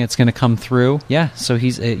shooting, it's going to come through. Yeah, so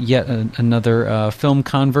he's yet another film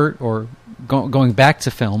convert, or going back to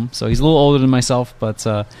film. So he's a little older than myself, but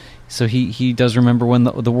so he does remember when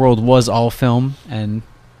the world was all film, and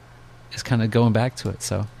is kind of going back to it.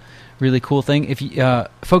 So really cool thing. If you,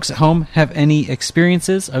 folks at home have any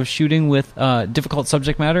experiences of shooting with difficult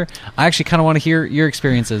subject matter, I actually kind of want to hear your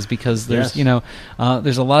experiences, because there's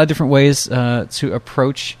there's a lot of different ways to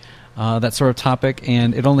approach that sort of topic,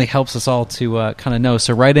 and it only helps us all to kind of know.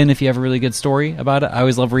 So write in if you have a really good story about it. I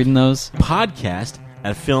always love reading those. Podcast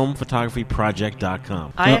at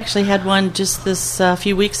filmphotographyproject.com. I actually had one just this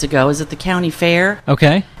few weeks ago. I was at the county fair.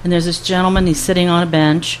 Okay. And there's this gentleman, he's sitting on a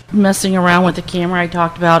bench, messing around with the camera I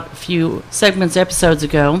talked about a few episodes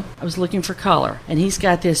ago. I was looking for color. And he's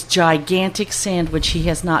got this gigantic sandwich he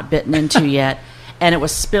has not bitten into yet. And it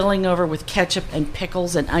was spilling over with ketchup and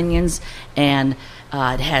pickles and onions, and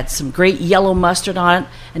it had some great yellow mustard on it,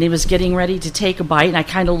 and he was getting ready to take a bite, and I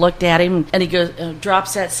kind of looked at him, and he goes,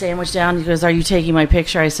 drops that sandwich down. He goes, "Are you taking my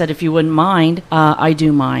picture?" I said, "If you wouldn't mind." "I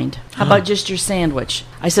do mind." "How about just your sandwich?"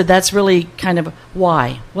 I said, "That's really kind of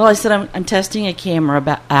why." "Well," I said, I'm testing a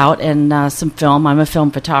camera out and some film. I'm a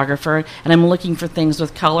film photographer, and I'm looking for things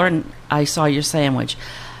with color, and I saw your sandwich.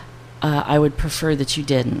 I would prefer that you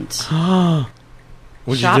didn't.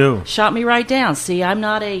 What'd you do? Shot me right down. See, I'm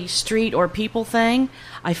not a street or people thing.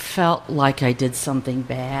 I felt like I did something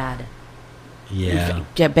bad. Yeah.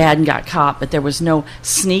 Get bad and got caught, but there was no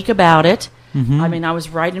sneak about it. Mm-hmm. I mean, I was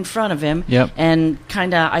right in front of him, Yep. and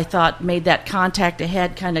kind of, I thought, made that contact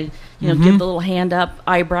ahead, kind of, give the little hand up,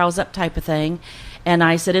 eyebrows up type of thing. And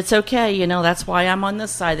I said, it's okay, that's why I'm on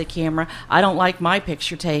this side of the camera. I don't like my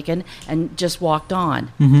picture taken, and just walked on.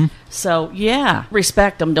 Mm-hmm. So, yeah,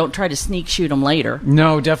 respect them. Don't try to sneak shoot them later.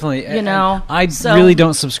 No, definitely. I so- really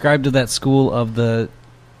don't subscribe to that school of the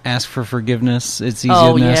ask for forgiveness. It's easier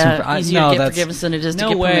Oh, than ask yeah, for easier to get forgiveness than it is to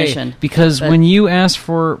get permission. Because But- when you ask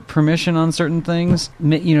for permission on certain things,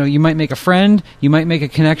 you might make a friend, you might make a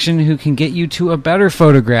connection who can get you to a better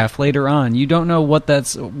photograph later on. You don't know where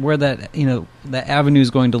that avenue is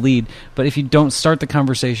going to lead. But if you don't start the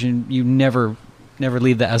conversation, you never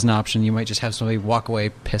leave that as an option. You might just have somebody walk away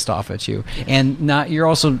pissed off at you, and you're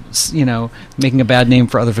also making a bad name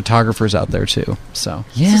for other photographers out there too. So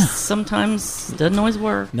Just sometimes doesn't always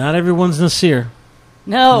work. Not everyone's Nasir.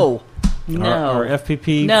 No. Our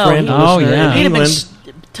FPP No, friend he- listener yeah. in He'd have been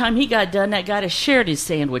England. time he got done, that guy have shared his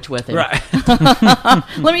sandwich with him. Right.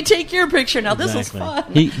 Let me take your picture now. This Exactly. was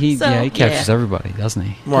fun. he So, catches yeah. everybody, doesn't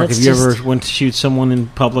he? Mark, That's have you just- ever went to shoot someone in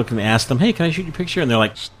public and asked them, hey, can I shoot your picture? And they're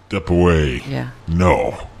like, Step away. Yeah.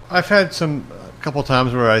 No. I've had a couple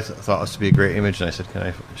times where I thought this would be a great image, and I said, "Can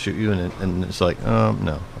I shoot you?" And it's like,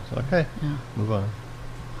 no. I said, okay, move on.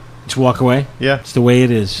 just walk away? Yeah, It's the way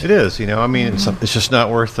it is. it is. I mean, it's just not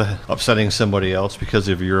worth upsetting somebody else because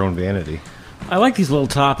of your own vanity. I like these little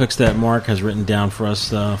topics that Mark has written down for us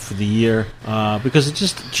for the year because it's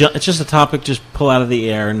just a topic just pull out of the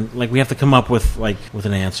air, and like we have to come up with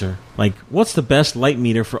an answer. Like, what's the best light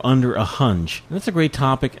meter for under a hunch? And that's a great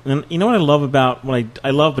topic. And you know what I love about what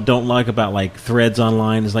I love but don't like about like threads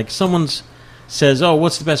online is like someone's says, "Oh,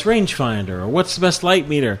 what's the best rangefinder?" or "What's the best light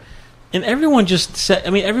meter?" And everyone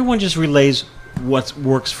just relays what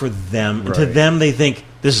works for them. And to Right. them, they think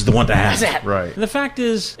this is the one to have. That's it. Right. And the fact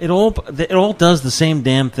is, it all does the same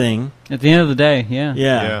damn thing. At the end of the day, yeah.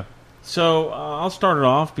 Yeah. So I'll start it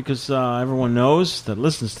off because everyone knows that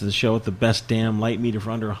listens to the show what the best damn light meter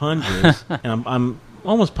for under a hunch is. And I'm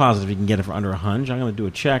almost positive you can get it for under a hunch. I'm going to do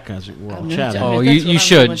a check as we're all chatting. Oh, That's what you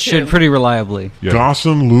I'm doing, should too. pretty reliably.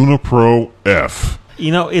 Gossen Luna Pro F.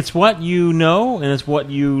 It's what you know and it's what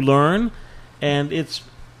you learn, and it's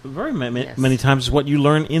very many times it's what you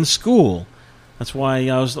learn in school. That's why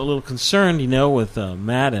I was a little concerned, with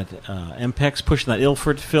Matt at MPEX pushing that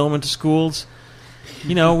Ilford film into schools.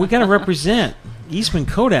 We got to represent Eastman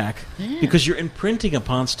Kodak because you're imprinting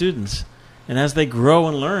upon students, and as they grow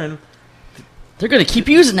and learn, They're going to keep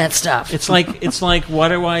using that stuff. it's like why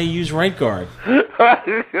do I use right guard?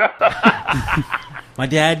 My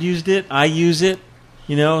dad used it. I use it.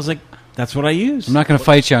 I was like, that's what I use. I'm not going to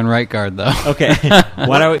fight you on right guard, though. Okay.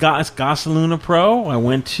 What I got Gossen Luna Pro. I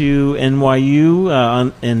went to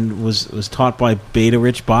NYU and was taught by Beta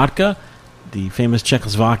Rich Botka, the famous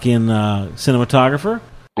Czechoslovakian cinematographer.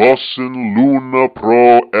 Gossen Luna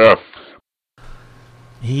Pro F.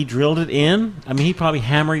 He drilled it in. I mean, he'd probably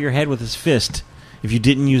hammer your head with his fist if you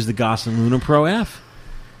didn't use the Gossen Luna Pro F.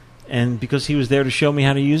 And because he was there to show me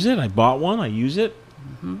how to use it, I bought one. I use it.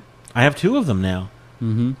 Mm-hmm. I have two of them now.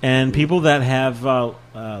 Mm-hmm. And people that have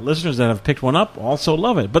listeners that have picked one up also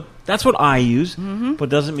love it. But that's what I use, but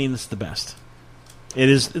doesn't mean it's the best. It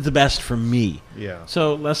is the best for me. Yeah.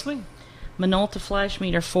 So, Leslie? Minolta Flash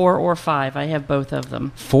Meter 4 or 5. I have both of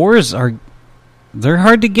them. 4s they're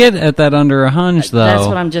hard to get at that under a hunch, though. That's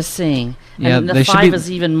what I'm just seeing. Yeah, And the they should 5 be-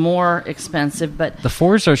 is even more expensive, but The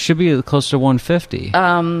 4s should be close to 150.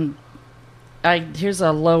 here's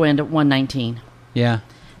a low end at 119. Yeah.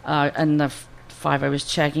 And the 5 I was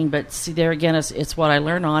checking, but see, there again, it's what I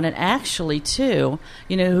learned on. And actually, too,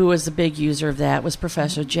 who was a big user of that was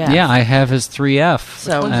Professor Jeff. Yeah, I have his 3F.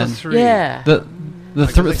 So, one's a and 3? yeah.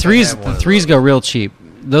 The threes go real cheap.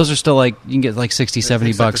 Those are still you can get like 60,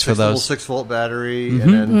 70 bucks for those. 6-volt battery,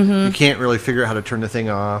 and then you can't really figure out how to turn the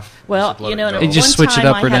thing off. Well, Just let it and go. You just one switch it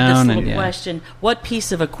time up or I had down this and, little yeah. question: what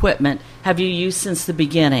piece of equipment have you used since the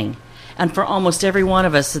beginning? And for almost every one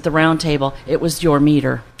of us at the round table, it was your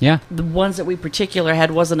meter. Yeah. The ones that we particular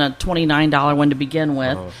had wasn't a $29 one to begin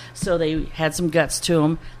with, so they had some guts to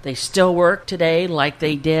them. They still work today like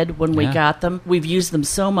they did when we Yeah. got them. We've used them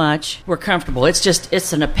so much, we're comfortable.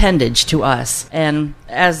 It's an appendage to us. And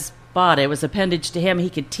as bought it was appendage to him, he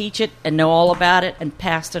could teach it and know all about it and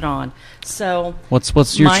passed it on. So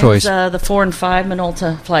What's your mine's, choice? The 4 and 5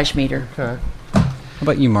 Minolta Flash Meter. Okay. How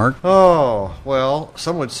about you, Mark? Oh, well,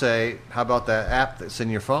 some would say, how about that app that's in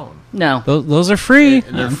your phone? No. Those are free.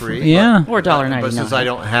 And they're free. Yeah. Or $1.99. But since I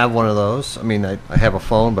don't have one of those, I mean, I have a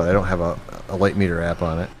phone, but I don't have a light meter app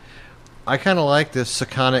on it. I kind of like this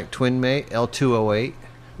Sekonic TwinMate L208,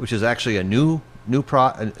 which is actually a new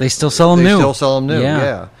product. They still sell them new. They still sell them new, Yeah.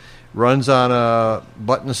 yeah. Runs on a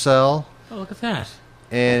button cell. Oh, look at that.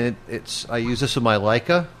 And I use this with my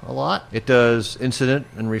Leica a lot. It does incident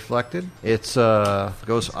and reflected. It's goes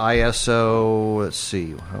ISO. Let's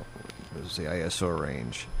see, what is the ISO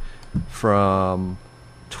range? From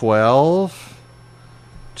 12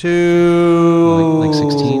 to like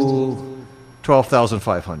 16,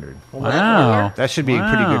 12,500. Wow, that should be a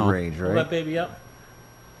pretty good range, Pull right? that baby up.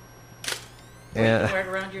 And Wear it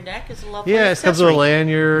around your neck is a lovely yeah, it comes with a accessory.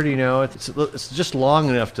 lanyard. You know, it's just long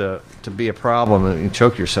enough to be a problem and you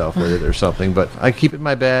choke yourself with it or something. But I keep it in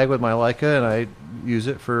my bag with my Leica, and I use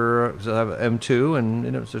it for because I have an M2, and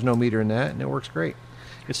there's no meter in that, and it works great.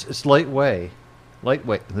 It's lightweight,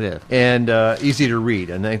 yeah, and easy to read,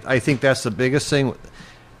 and I think that's the biggest thing.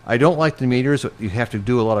 I don't like the meters that you have to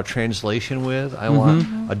do a lot of translation with. I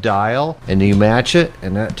want a dial, and you match it,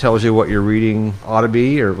 and that tells you what your reading ought to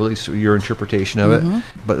be, or at least your interpretation of it.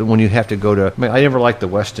 But when you have to go to... I never liked the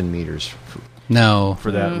Weston meters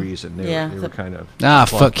for that reason. They were kind of...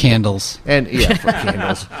 foot candles. And, yeah, foot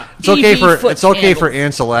candles. It's foot okay for candles.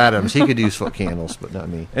 Ansel Adams. He could use foot candles, but not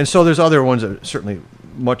me. And so there's other ones that are certainly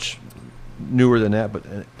much newer than that, but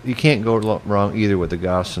you can't go wrong either with the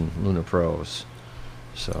Goss and Luna Pros.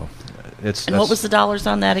 So And what was the dollars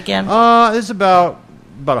on that again? It's about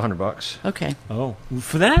 $100. Okay. Oh,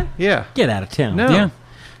 for that? Yeah. Get out of town. No. Yeah.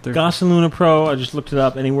 Goss and Luna Pro, I just looked it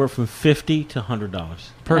up, anywhere from $50 to $100.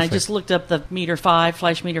 And I just looked up the meter 5,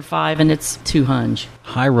 Flash meter 5, and it's $200.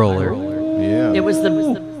 High roller. Yeah. It was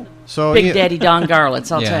the So Big Daddy Don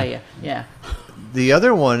Garlitz, I'll Yeah. tell you. Yeah. The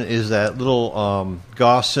other one is that little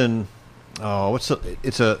Gosson. Oh, it's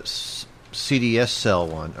a CDS cell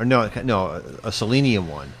one, or no, a selenium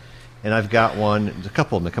one, and I've got one. There's a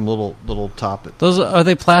couple of them that come little top. Those are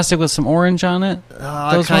they plastic with some orange on it?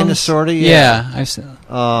 Those kind of, ones? sort of. Yeah, I've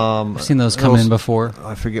seen those come in before.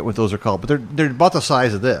 I forget what those are called, but they're about the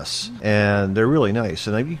size of this, and they're really nice.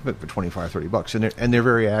 And you can pick for $25-$30, and they're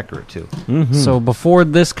very accurate too. So before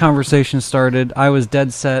this conversation started, I was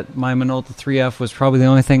dead set. My Minolta 3F was probably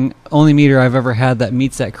the only meter I've ever had that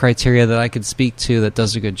meets that criteria that I could speak to that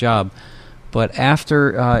does a good job. But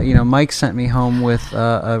after, Mike sent me home with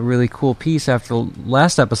a really cool piece after the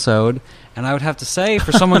last episode, and I would have to say,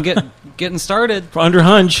 for someone getting started, For under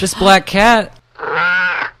hunch. this Black Cat,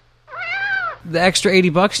 the extra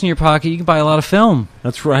 $80 in your pocket, you can buy a lot of film.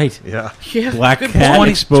 That's right. Yeah. Black good Cat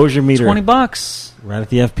 20 exposure meter. $20. Right at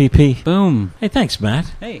the FPP. Boom. Hey, thanks,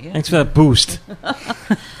 Matt. Hey, yeah. Thanks for that boost.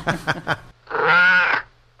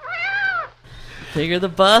 Bigger the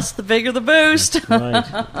bust, the bigger the boost. Right.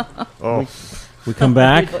 Oh, We come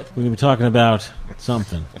back, we're going to be talking about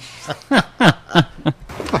something. What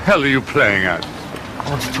the hell are you playing at? I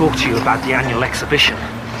want to talk to you about the annual exhibition.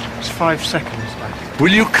 It's 5 seconds left.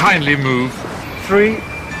 Will you kindly move? 3,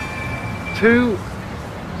 2,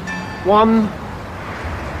 1.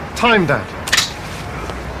 Time, Dad.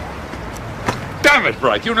 Damn it,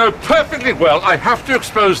 Bright, you know perfectly well I have to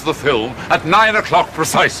expose the film at 9 o'clock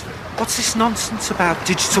precisely. What's this nonsense about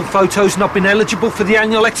digital photos not being eligible for the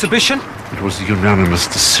annual exhibition? It was a unanimous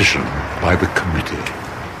decision by the committee.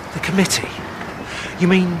 The committee? You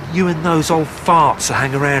mean you and those old farts that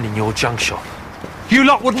hang around in your junk shop? You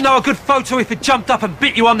lot wouldn't know a good photo if it jumped up and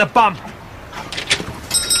bit you on the bum.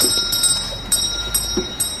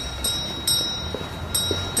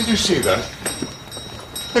 Did you see that?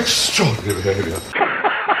 Extraordinary behavior.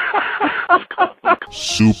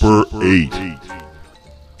 Super 8.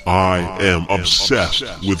 I am obsessed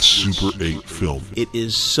with Super 8 film. It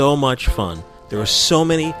is so much fun. There are so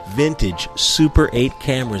many vintage Super 8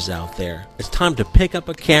 cameras out there. It's time to pick up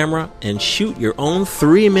a camera and shoot your own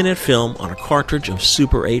 3-minute film on a cartridge of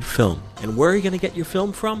Super 8 film. And where are you going to get your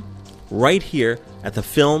film from? Right here at the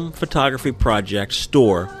Film Photography Project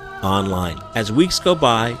store online. As weeks go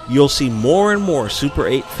by, you'll see more and more Super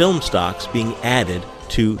 8 film stocks being added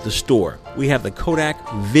to the store. We have the Kodak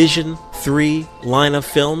Vision 3 line of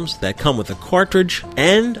films that come with a cartridge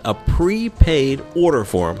and a prepaid order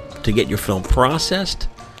form to get your film processed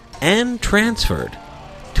and transferred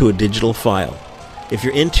to a digital file. If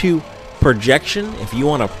you're into projection, if you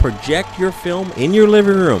want to project your film in your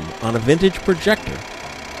living room on a vintage projector,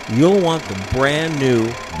 you'll want the brand new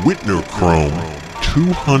Whitner Chrome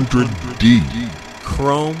 200D.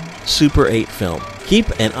 Chrome Super 8 film.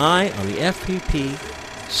 Keep an eye on the FPP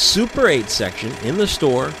Super 8 section in the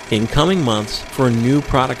store in coming months for new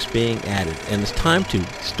products being added. And it's time to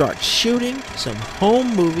start shooting some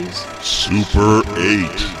home movies. Super 8.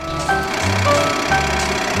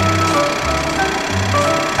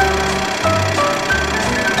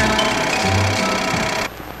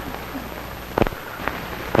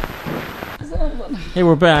 Hey,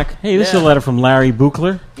 we're back. Hey, this is a letter from Larry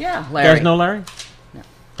Buchler. Yeah, Larry. You guys know Larry?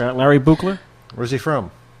 No. Larry Buchler? Where's he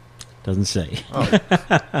from? Doesn't say.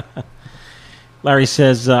 Oh. Larry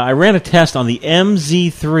says, I ran a test on the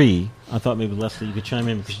MZ3. I thought maybe, Leslie, you could chime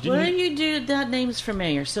in. Because Well, you do. That name's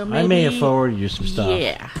familiar, so maybe... I may have forwarded you some stuff.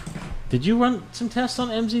 Yeah. Did you run some tests on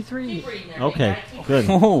MZ3? Keep reading there, okay, Keep good.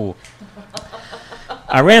 Oh.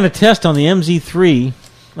 I ran a test on the MZ3.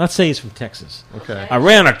 Let's say he's from Texas. Okay. I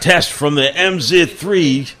ran a test from the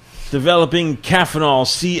MZ3 developing Caffenol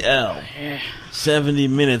CL.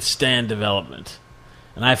 70-minute stand development.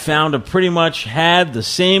 And I found it pretty much had the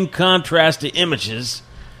same contrasty images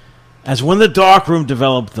as when the darkroom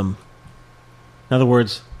developed them. In other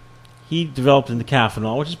words, he developed in the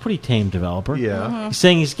Caffenol, which is a pretty tame developer. Yeah. He's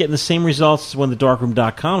saying he's getting the same results as when the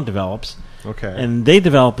darkroom.com develops. Okay. And they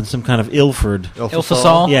develop in some kind of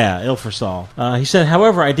Ilfosol? Yeah, Ilfosol. He said,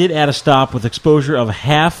 however, I did add a stop with exposure of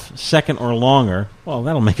half second or longer. Well,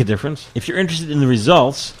 that'll make a difference. If you're interested in the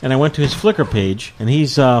results, and I went to his Flickr page, and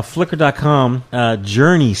he's Flickr.com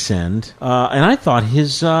Journey Send, and I thought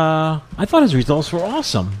his results were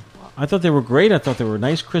awesome. I thought they were great. I thought they were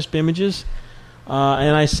nice, crisp images.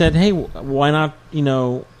 And I said, hey, why not,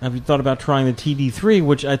 have you thought about trying the TD3,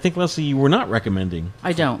 which I think, Leslie, you were not recommending.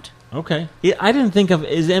 I don't. Okay. I didn't think of...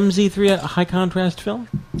 Is MZ3 a high-contrast film?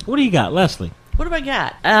 What do you got, Leslie? What have I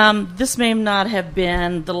got? This may not have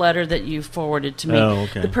been the letter that you forwarded to me. Oh,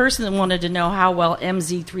 okay. The person that wanted to know how well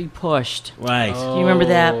MZ3 pushed. Right. Do you remember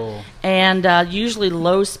that? And usually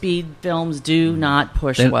low-speed films do not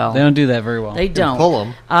push well. They don't do that very well. They don't. Pull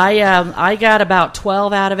them. I got about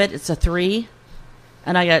 12 out of it. It's a 3.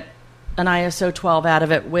 And I got an ISO 12 out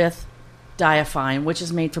of it with Diafine, which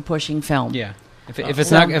is made for pushing film. Yeah. If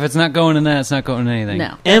it's not going in that, it's not going in anything.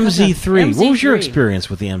 No. MZ3. What was your MZ3. experience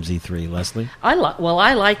with the MZ3, Leslie? I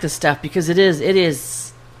like the stuff because it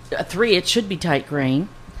is a 3. It should be tight grain.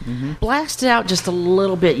 Mm-hmm. Blast it out just a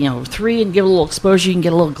little bit, 3, and give it a little exposure. You can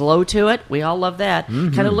get a little glow to it. We all love that.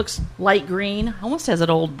 Mm-hmm. Kind of looks light green, almost has an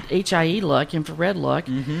old HIE look, infrared look.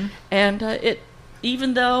 Mm-hmm. And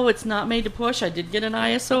even though it's not made to push, I did get an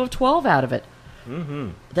ISO of 12 out of it. Mm-hmm.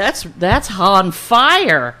 That's on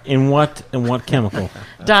fire. In what chemical?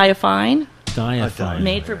 Diafine. Diafine.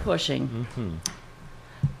 Made for pushing. Mm-hmm.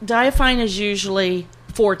 Diafine is usually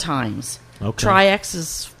 4 times. Okay. Tri-X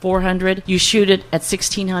is 400. You shoot it at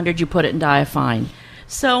 1600. You put it in Diafine.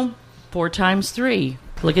 So 4 times 3.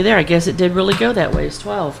 Look at there. I guess it did really go that way. It's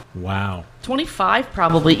 12. Wow. 25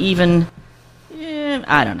 probably even.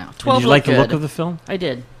 I don't know. 12. Did you like the look of the film? I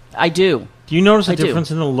did. I do. Do you notice a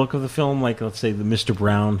difference in the look of the film? Like, let's say, the Mr.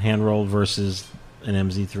 Brown hand-rolled versus an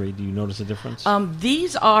MZ3. Do you notice a difference?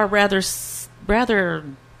 These are rather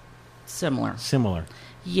similar. Similar.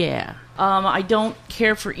 Yeah. I don't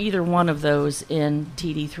care for either one of those in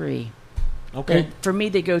TD3. Okay. For me,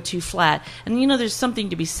 they go too flat. And, there's something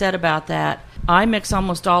to be said about that. I mix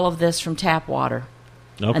almost all of this from tap water.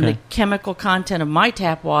 Okay. And the chemical content of my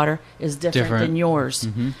tap water is different. Than yours.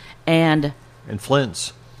 Mm-hmm. And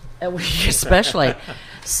Flint's. Especially.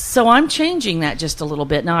 So I'm changing that just a little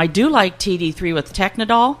bit. Now, I do like TD3 with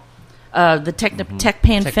Technodol, the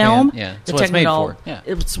TechPan film. Yeah, the what it's made for. Yeah.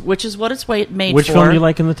 Which is what it's made Which for. film do you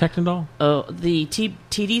like in the Technodol? The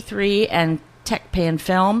TD3 and TechPan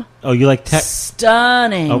film. Oh, you like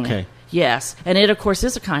Stunning. Okay. Yes. And it, of course,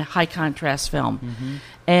 is a high contrast film. Mm-hmm.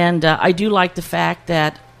 And I do like the fact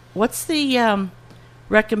that, what's the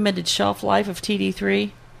recommended shelf life of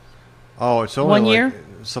TD3? Oh, it's only 1 year?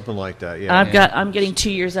 Something like that, yeah. I'm getting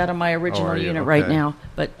 2 years out of my original unit right now.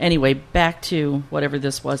 But anyway, back to whatever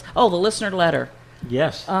this was. Oh, the listener letter.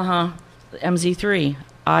 Yes. The MZ3.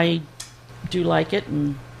 I do like it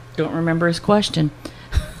and don't remember his question.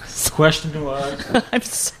 The question was... I'm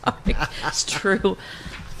sorry. It's true.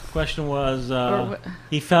 Question was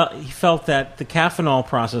he felt that the Caffenol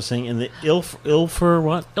processing and the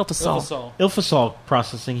Ilfosol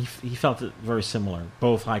processing he felt it very similar,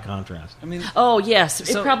 both high contrast. I mean, yes,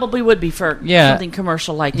 it probably would be for something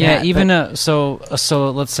commercial like that. Yeah, even so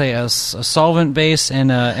let's say a solvent base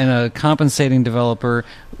and a compensating developer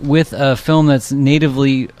with a film that's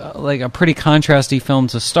natively like a pretty contrasty film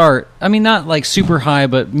to start. I mean, not like super high,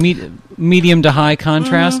 but medium to high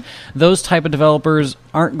contrast. Mm-hmm. Those type of developers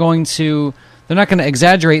aren't going to they're not going to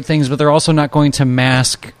exaggerate things, but they're also not going to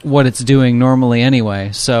mask what it's doing normally anyway.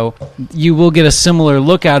 So you will get a similar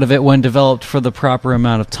look out of it when developed for the proper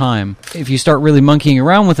amount of time. If you start really monkeying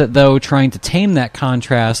around with it, though, trying to tame that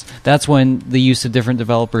contrast, that's when the use of different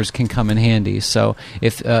developers can come in handy. So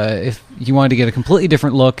if you wanted to get a completely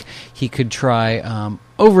different look, he could try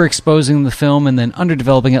overexposing the film and then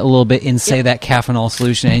underdeveloping it a little bit in, say, that Caffeinol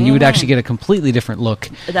solution, and you would actually get a completely different look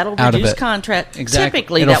That'll out reduce of it. contrast. Exactly.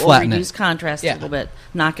 Typically, It'll that will flatten reduce it. contrast a little bit,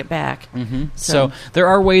 knock it back. So there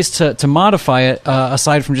are ways to modify it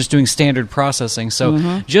aside from just doing standard processing.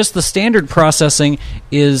 So just the standard processing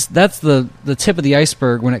that's the tip of the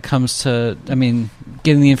iceberg when it comes to,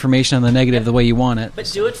 getting the information on the negative the way you want it. But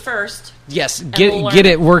do it first. Yes, and get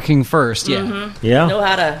it working first. Yeah. Know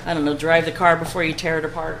how to, drive the car before you tear it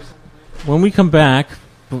apart. When we come back,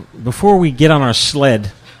 before we get on our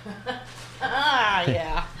sled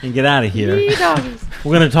and get out of here,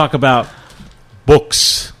 we're going to talk about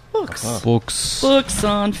books. Books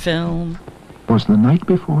on film. It was the night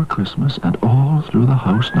before Christmas, and all through the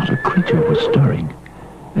house not a creature was stirring,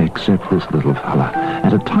 except this little fella.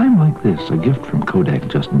 At a time like this, a gift from Kodak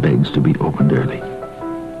just begs to be opened early.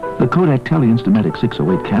 The Kodak Tele-Instamatic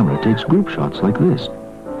 608 camera takes group shots like this,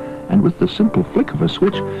 and with the simple flick of a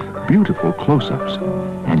switch, beautiful close-ups.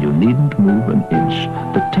 And you needn't move an inch.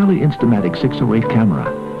 The Tele-Instamatic 608 camera,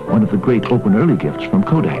 one of the great open early gifts from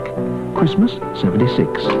Kodak. Christmas,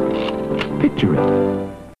 76. Picture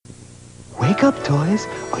it. Wake up, toys,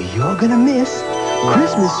 or you're gonna miss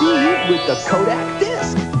Christmas Eve with the Kodak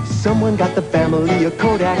disc. Someone got the family a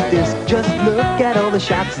Kodak disc. Just look at all the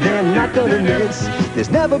shots they're not gonna miss. There's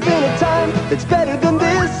never been a time that's better than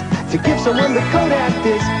this to give someone the Kodak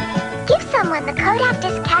disc. Give someone the Kodak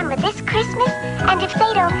disc camera this Christmas, and if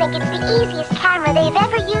they don't think it's the easiest camera they've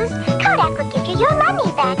ever used, Kodak will give you your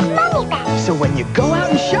money back. Money back. So when you go out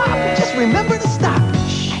and shop, just remember to stop.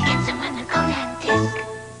 Get someone the Kodak disc.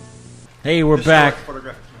 Hey, we're back.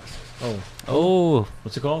 Oh.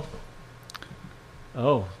 What's it called?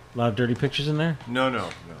 Oh, a lot of dirty pictures in there? No.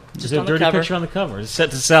 Just a dirty picture on the cover. It's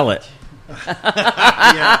set to sell it.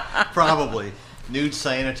 Yeah, probably. Nude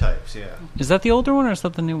cyanotypes, yeah. Is that the older one or is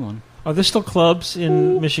that the new one? Are there still clubs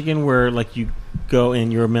in Michigan where, like, you go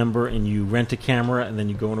and you're a member and you rent a camera and then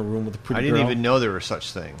you go in a room with a pretty girl? I didn't even know there were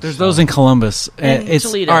such things. There's those in Columbus. And It's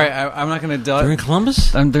Toledo. all right. I'm not going to delve. They're in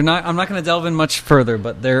Columbus? I'm not going to delve in much further,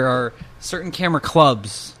 but there are certain camera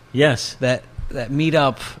clubs. Yes. That meet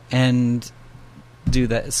up and do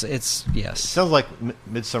that. It's yes. Sounds like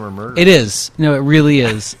Midsummer Murder. It is. No, it really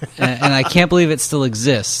is, and I can't believe it still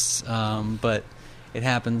exists. But it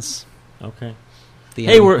happens. Okay.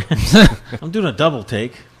 Hey, I'm doing a double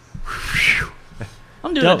take.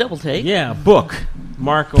 I'm doing a double take. Yeah, book.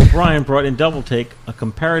 Mark O'Brien brought in Double Take, a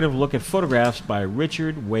comparative look at photographs by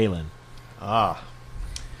Richard Whalen.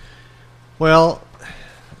 Well,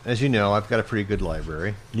 as you know, I've got a pretty good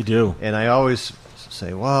library. You do. And I always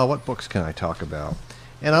say, well, what books can I talk about?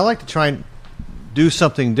 And I like to try and do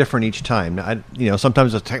something different each time.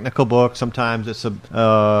 Sometimes it's a technical book, sometimes it's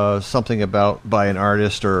something by an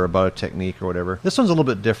artist or about a technique or whatever. This one's a little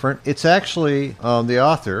bit different. It's actually the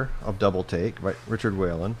author of Double Take, by Richard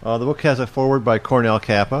Whalen. The book has a foreword by Cornell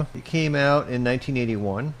Kappa. It came out in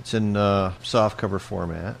 1981. It's in softcover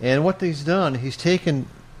format. And what he's done, he's taken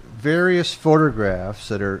various photographs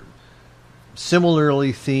that are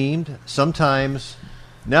similarly themed, sometimes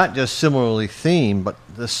not just similarly themed, but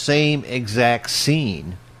the same exact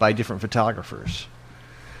scene by different photographers.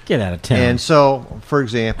 Get out of town. And so, for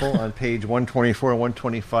example, on page 124 and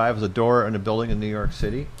 125 is a door in a building in New York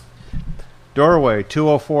City. Doorway,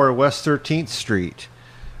 204 West 13th Street.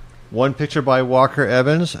 One picture by Walker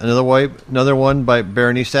Evans, another one by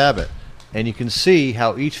Berenice Abbott. And you can see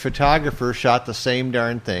how each photographer shot the same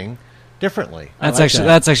darn thing differently. That's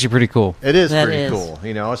actually pretty cool. It is pretty cool.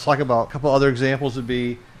 It's like about a couple other examples would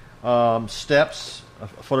be Steps, a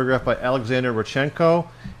photograph by Alexander Rodchenko,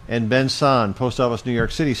 and Ben San, Post Office, New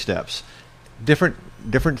York City steps.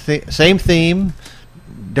 Same theme,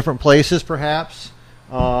 different places perhaps,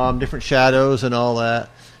 different shadows and all that.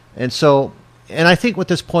 And I think what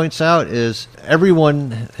this points out is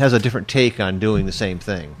everyone has a different take on doing the same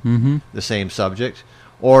thing, the same subject.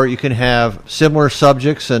 Or you can have similar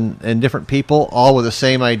subjects and different people all with the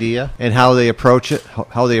same idea and how they approach it,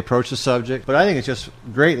 how they approach the subject. But I think it's just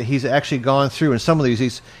great that he's actually gone through, and some of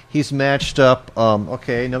these he's matched up.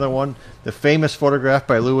 Another one, the famous photograph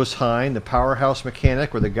by Lewis Hine, the powerhouse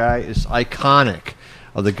mechanic, where the guy is iconic,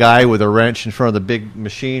 of the guy with a wrench in front of the big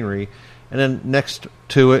machinery. And then next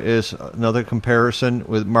to it is another comparison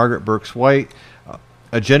with Margaret Burks White,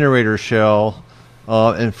 a generator shell.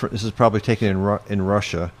 And this is probably taken in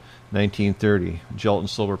Russia, 1930, Gelatin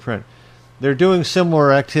silver print. They're doing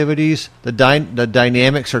similar activities. The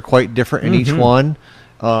dynamics are quite different in each one.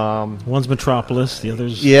 One's Metropolis, the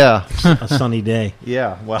other's a sunny day.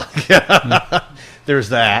 Yeah, well, yeah. There's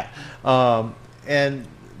that. And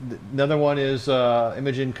another one is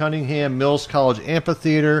Imogen Cunningham, Mills College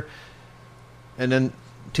Amphitheater, and then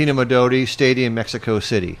Tina Modotti, Stadium, Mexico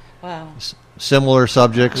City. Wow. Similar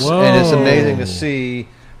subjects, Whoa. and it's amazing to see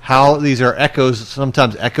how these are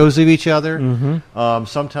sometimes echoes of each other,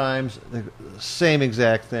 sometimes the same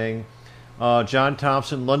exact thing. John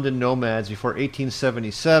Thompson, London Nomads before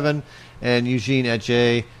 1877, and Eugene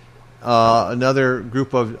Adjei, another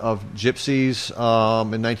group of gypsies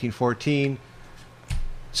in 1914.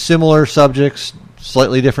 Similar subjects,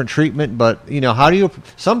 slightly different treatment, but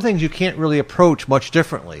some things you can't really approach much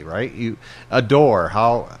differently, right? A door,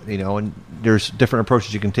 and there's different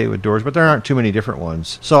approaches you can take with doors, but there aren't too many different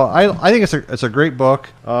ones. So I think it's a great book.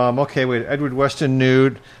 Wait, Edward Weston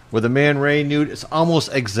nude with a Man Ray nude. It's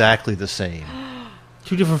almost exactly the same.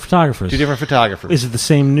 Two different photographers. Is it the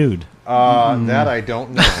same nude? That I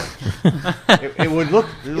don't know. it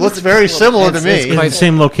looks very similar to me. Is it the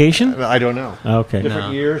same location? I don't know. Okay.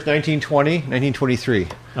 Different years, 1920, 1923.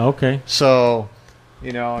 Okay. So,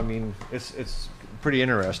 it's pretty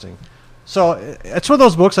interesting. So it's one of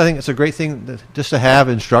those books. I think it's a great thing just to have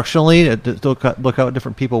instructionally, to look how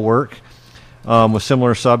different people work with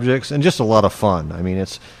similar subjects, and just a lot of fun.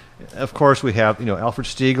 It's... Of course, we have Alfred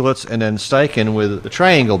Stieglitz and then Steichen with the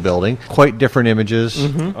triangle building. Quite different images,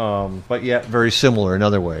 but yet very similar in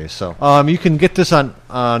other ways. So you can get this on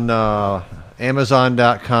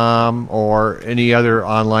Amazon.com or any other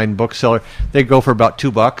online bookseller. They go for about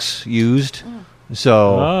 $2 used.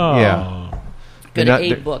 So yeah. Good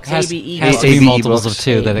ABE books. Has to ABE be multiples books. of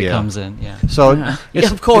 2 that it comes in. Yeah. So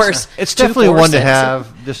of course, it's definitely one to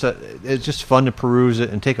have. It's just fun to peruse it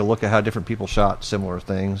and take a look at how different people shot similar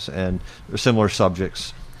things and similar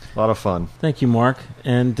subjects. A lot of fun. Thank you, Mark.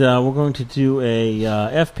 And we're going to do a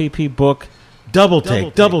FPP book double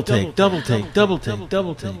take.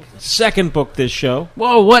 Second book this show.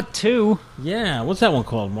 Whoa, what 2? Yeah, what's that one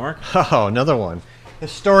called, Mark? Oh, another one.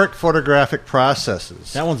 Historic Photographic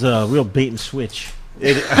Processes. That one's a real bait and switch.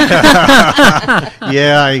 Yeah,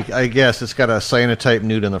 I guess. It's got a cyanotype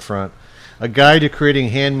nude in the front. A Guide to Creating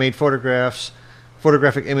Handmade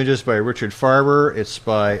Photographic Images by Richard Farber. It's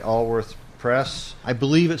by Allworth Press. I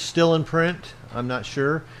believe it's still in print. I'm not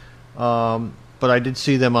sure. But I did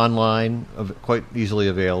see them online, quite easily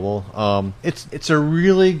available. It's a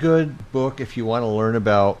really good book if you want to learn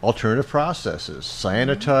about alternative processes,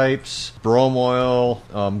 cyanotypes, bromoil,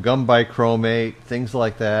 gum bichromate, things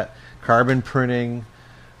like that, carbon printing.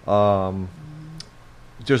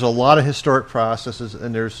 There's a lot of historic processes,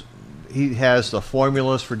 and he has the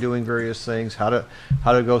formulas for doing various things, how to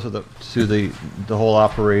go through the whole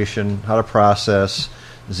operation, how to process.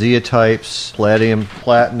 Zeotypes,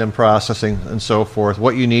 platinum processing, and so forth,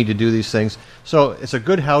 what you need to do these things. So it's a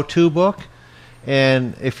good how-to book,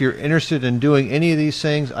 and if you're interested in doing any of these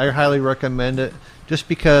things, I highly recommend it, just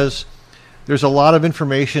because there's a lot of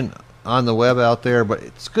information on the web out there, but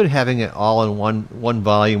it's good having it all in one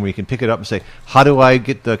volume where you can pick it up and say, how do I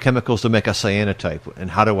get the chemicals to make a cyanotype, and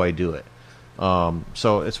how do I do it?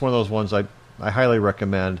 So it's one of those ones I highly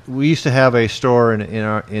recommend. We used to have a store in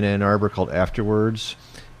Ann Arbor called Afterwards,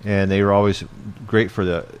 and they were always great for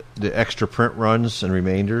the extra print runs and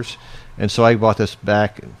remainders. And so I bought this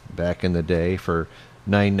back in the day for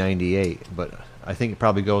 $9.98, but I think it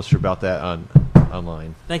probably goes for about that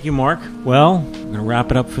online. Thank you, Mark. Well, we're going to wrap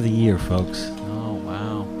it up for the year, folks. Oh,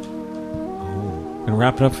 wow. We're going to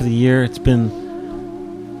wrap it up for the year. It's been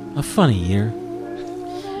a funny year.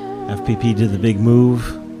 FPP did the big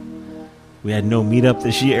move. We had no meetup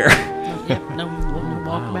this year. Yep, no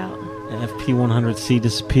walkabout. FP100C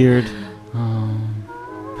disappeared.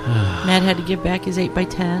 Matt had to give back his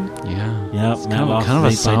 8x10. Yeah. Yep. It's kind of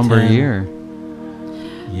a somber year.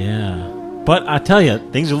 Yeah. But I tell you,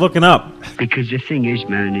 things are looking up. Because the thing is,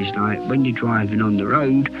 man, is like when you're driving on the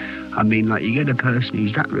road, you get a person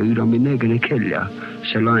who's that rude, they're going to kill you.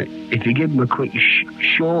 So, if you give them a quick,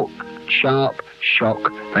 short, sharp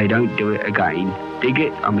shock, they don't do it again. Dig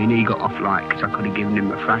it? He got off light because I could have given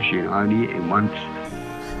him a thrashing. I only hit him once.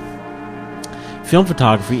 Film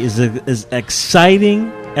photography is as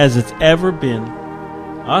exciting as it's ever been.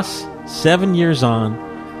 Us, 7 years on,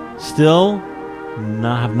 still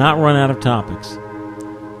have not run out of topics.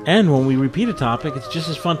 And when we repeat a topic, it's just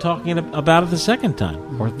as fun talking about it the second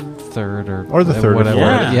time. Or the third. Or the third. Whatever.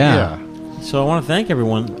 Yeah. So I want to thank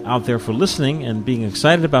everyone out there for listening and being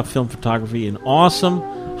excited about film photography, an awesome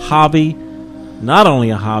hobby. Not only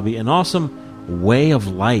a hobby, an awesome way of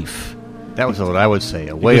life. That was what I would say,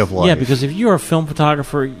 a way of life. Yeah, because if you're a film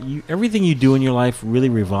photographer, everything you do in your life really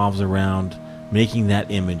revolves around making that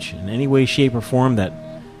image in any way, shape, or form that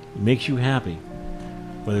makes you happy.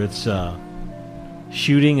 Whether it's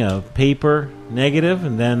shooting a paper negative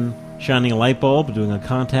and then shining a light bulb, doing a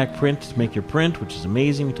contact print to make your print, which is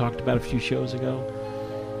amazing. We talked about it a few shows ago.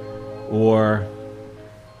 Or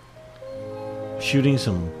shooting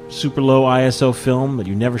some super low ISO film that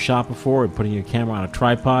you never shot before and putting your camera on a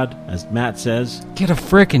tripod, as Matt says. Get a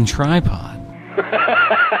frickin' tripod.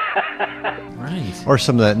 Right. Or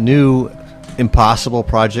some of that new Impossible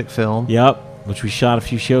Project film. Yep, which we shot a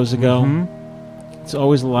few shows ago. Mm-hmm. It's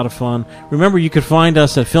always a lot of fun. Remember, you can find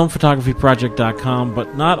us at filmphotographyproject.com,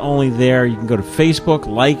 but not only there, you can go to Facebook,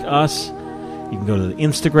 like us. You can go to the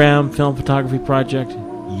Instagram, Film Photography Project.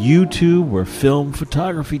 YouTube, we're Film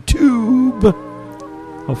Photography Tube.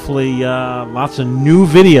 Hopefully, lots of new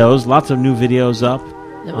videos up.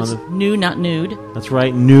 That was new, not nude. That's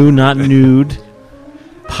right, new, not nude.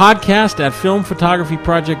 Podcast at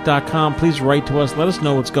filmphotographyproject.com. Please write to us. Let us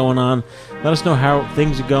know what's going on. Let us know how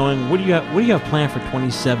things are going. What do you have planned for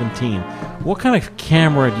 2017? What kind of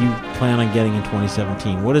camera do you plan on getting in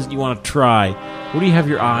 2017? What is it you want to try? What do you have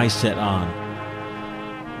your eyes set on?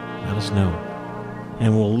 Let us know.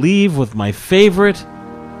 And we'll leave with my favorite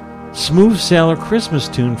Smooth Sailor Christmas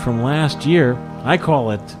tune from last year. I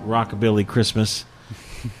call it Rockabilly Christmas.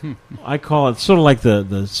 I call it sort of like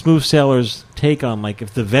the Smooth Sailors' take on, like,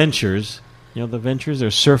 if the Ventures, the Ventures,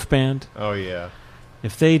 their surf band. Oh, yeah.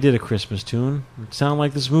 If they did a Christmas tune, it would sound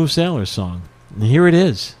like the Smooth Sailors song. And here it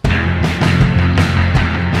is.